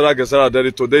under Nezera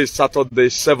Gezera. Today is Saturday,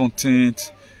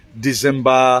 17th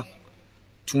December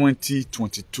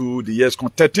 2022. The year is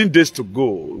 13 days to go,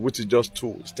 which is just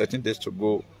 2. It's 13 days to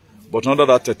go. But under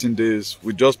that 13 days,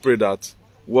 we just pray that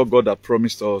what God has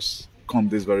promised us come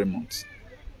this very month.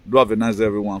 Do have a nice day,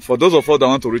 everyone. For those of us that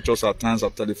want to reach us at times,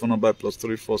 our telephone number is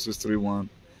 +34631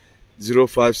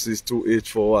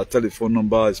 056284. Our telephone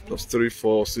number is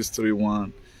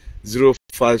 +34631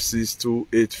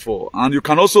 056284. And you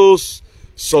can also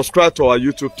subscribe to our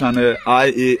YouTube channel,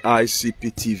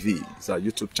 IAICP TV. It's our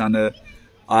YouTube channel,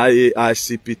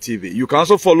 IAICP TV. You can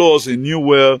also follow us in New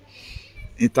Well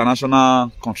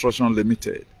International Construction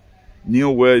Limited. New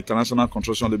Well International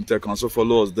Construction Limited. You can also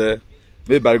follow us there.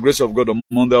 Maybe by the grace of God, on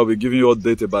Monday I'll be giving you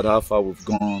update about how far we've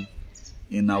gone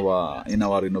in our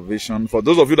renovation. For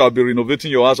those of you that will be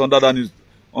renovating your house under Gezera,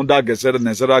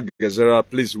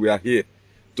 please, we are here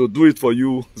to do it for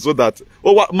you so that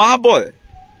my boy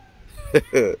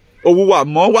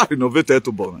renovated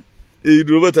to born. He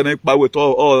renovated with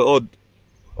all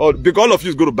because all of you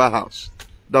is going to buy a house.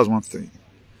 That's one thing.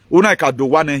 When I can do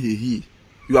one and you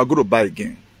are going to buy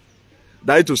again.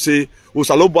 That is to say,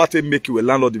 Usaloboate make you a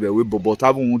landlord but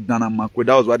that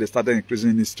was why they started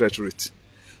increasing the stretch rate.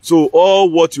 So all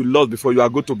what you lost before, you are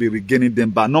going to be regaining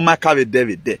them back. No matter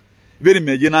there. Very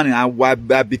imagine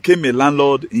I became a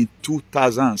landlord in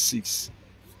 2006.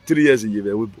 3 years in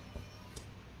Yewebu.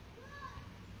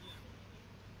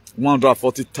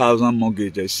 140,000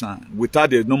 mortgage is signed. Without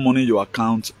there's no money in your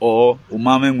account or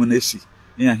umame when they see.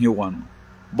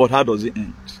 But how does it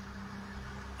end?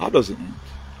 How does it end?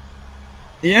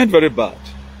 It ended very bad.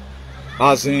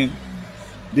 As in,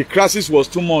 the crisis was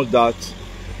too much that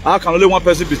how can only one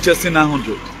person be chasing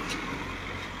 900?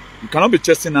 You cannot be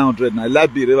chasing 900 now.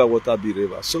 Life be river, water be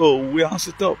river. So we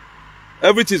answer it up.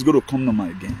 Everything is going to come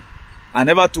normal again. I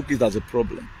never took it as a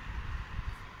problem.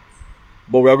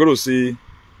 But we are going to see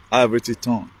how everything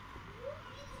turn.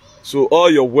 So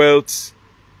all your wealth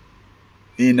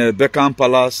in Beckham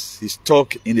Palace is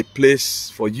stuck in a place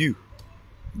for you.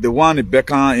 The one in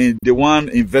Beckham, the one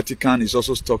in Vatican is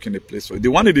also stuck in a place for you.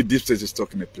 The one in the deep state is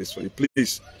stuck in a place for you.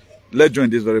 Please, let's join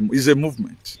this it's a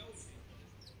movement.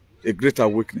 A great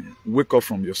awakening. Wake up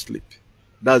from your sleep.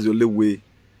 That's the only way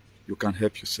you can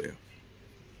help yourself.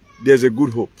 There's a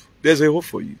good hope. There's a hope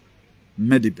for you.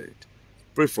 Meditate.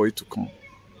 Pray for it to come.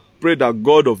 Pray that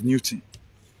God of Newton.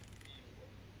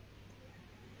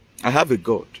 I have a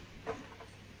God.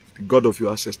 The God of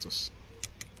your ancestors.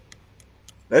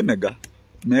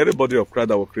 May everybody of Christ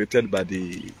that were created by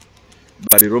the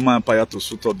Roman Empire to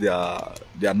suit up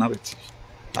their narrative.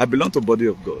 I belong to the body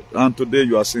of God. And today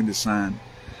you are seeing the sign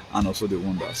and also the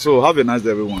wonder. So have a nice day,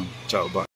 everyone. Ciao, bye.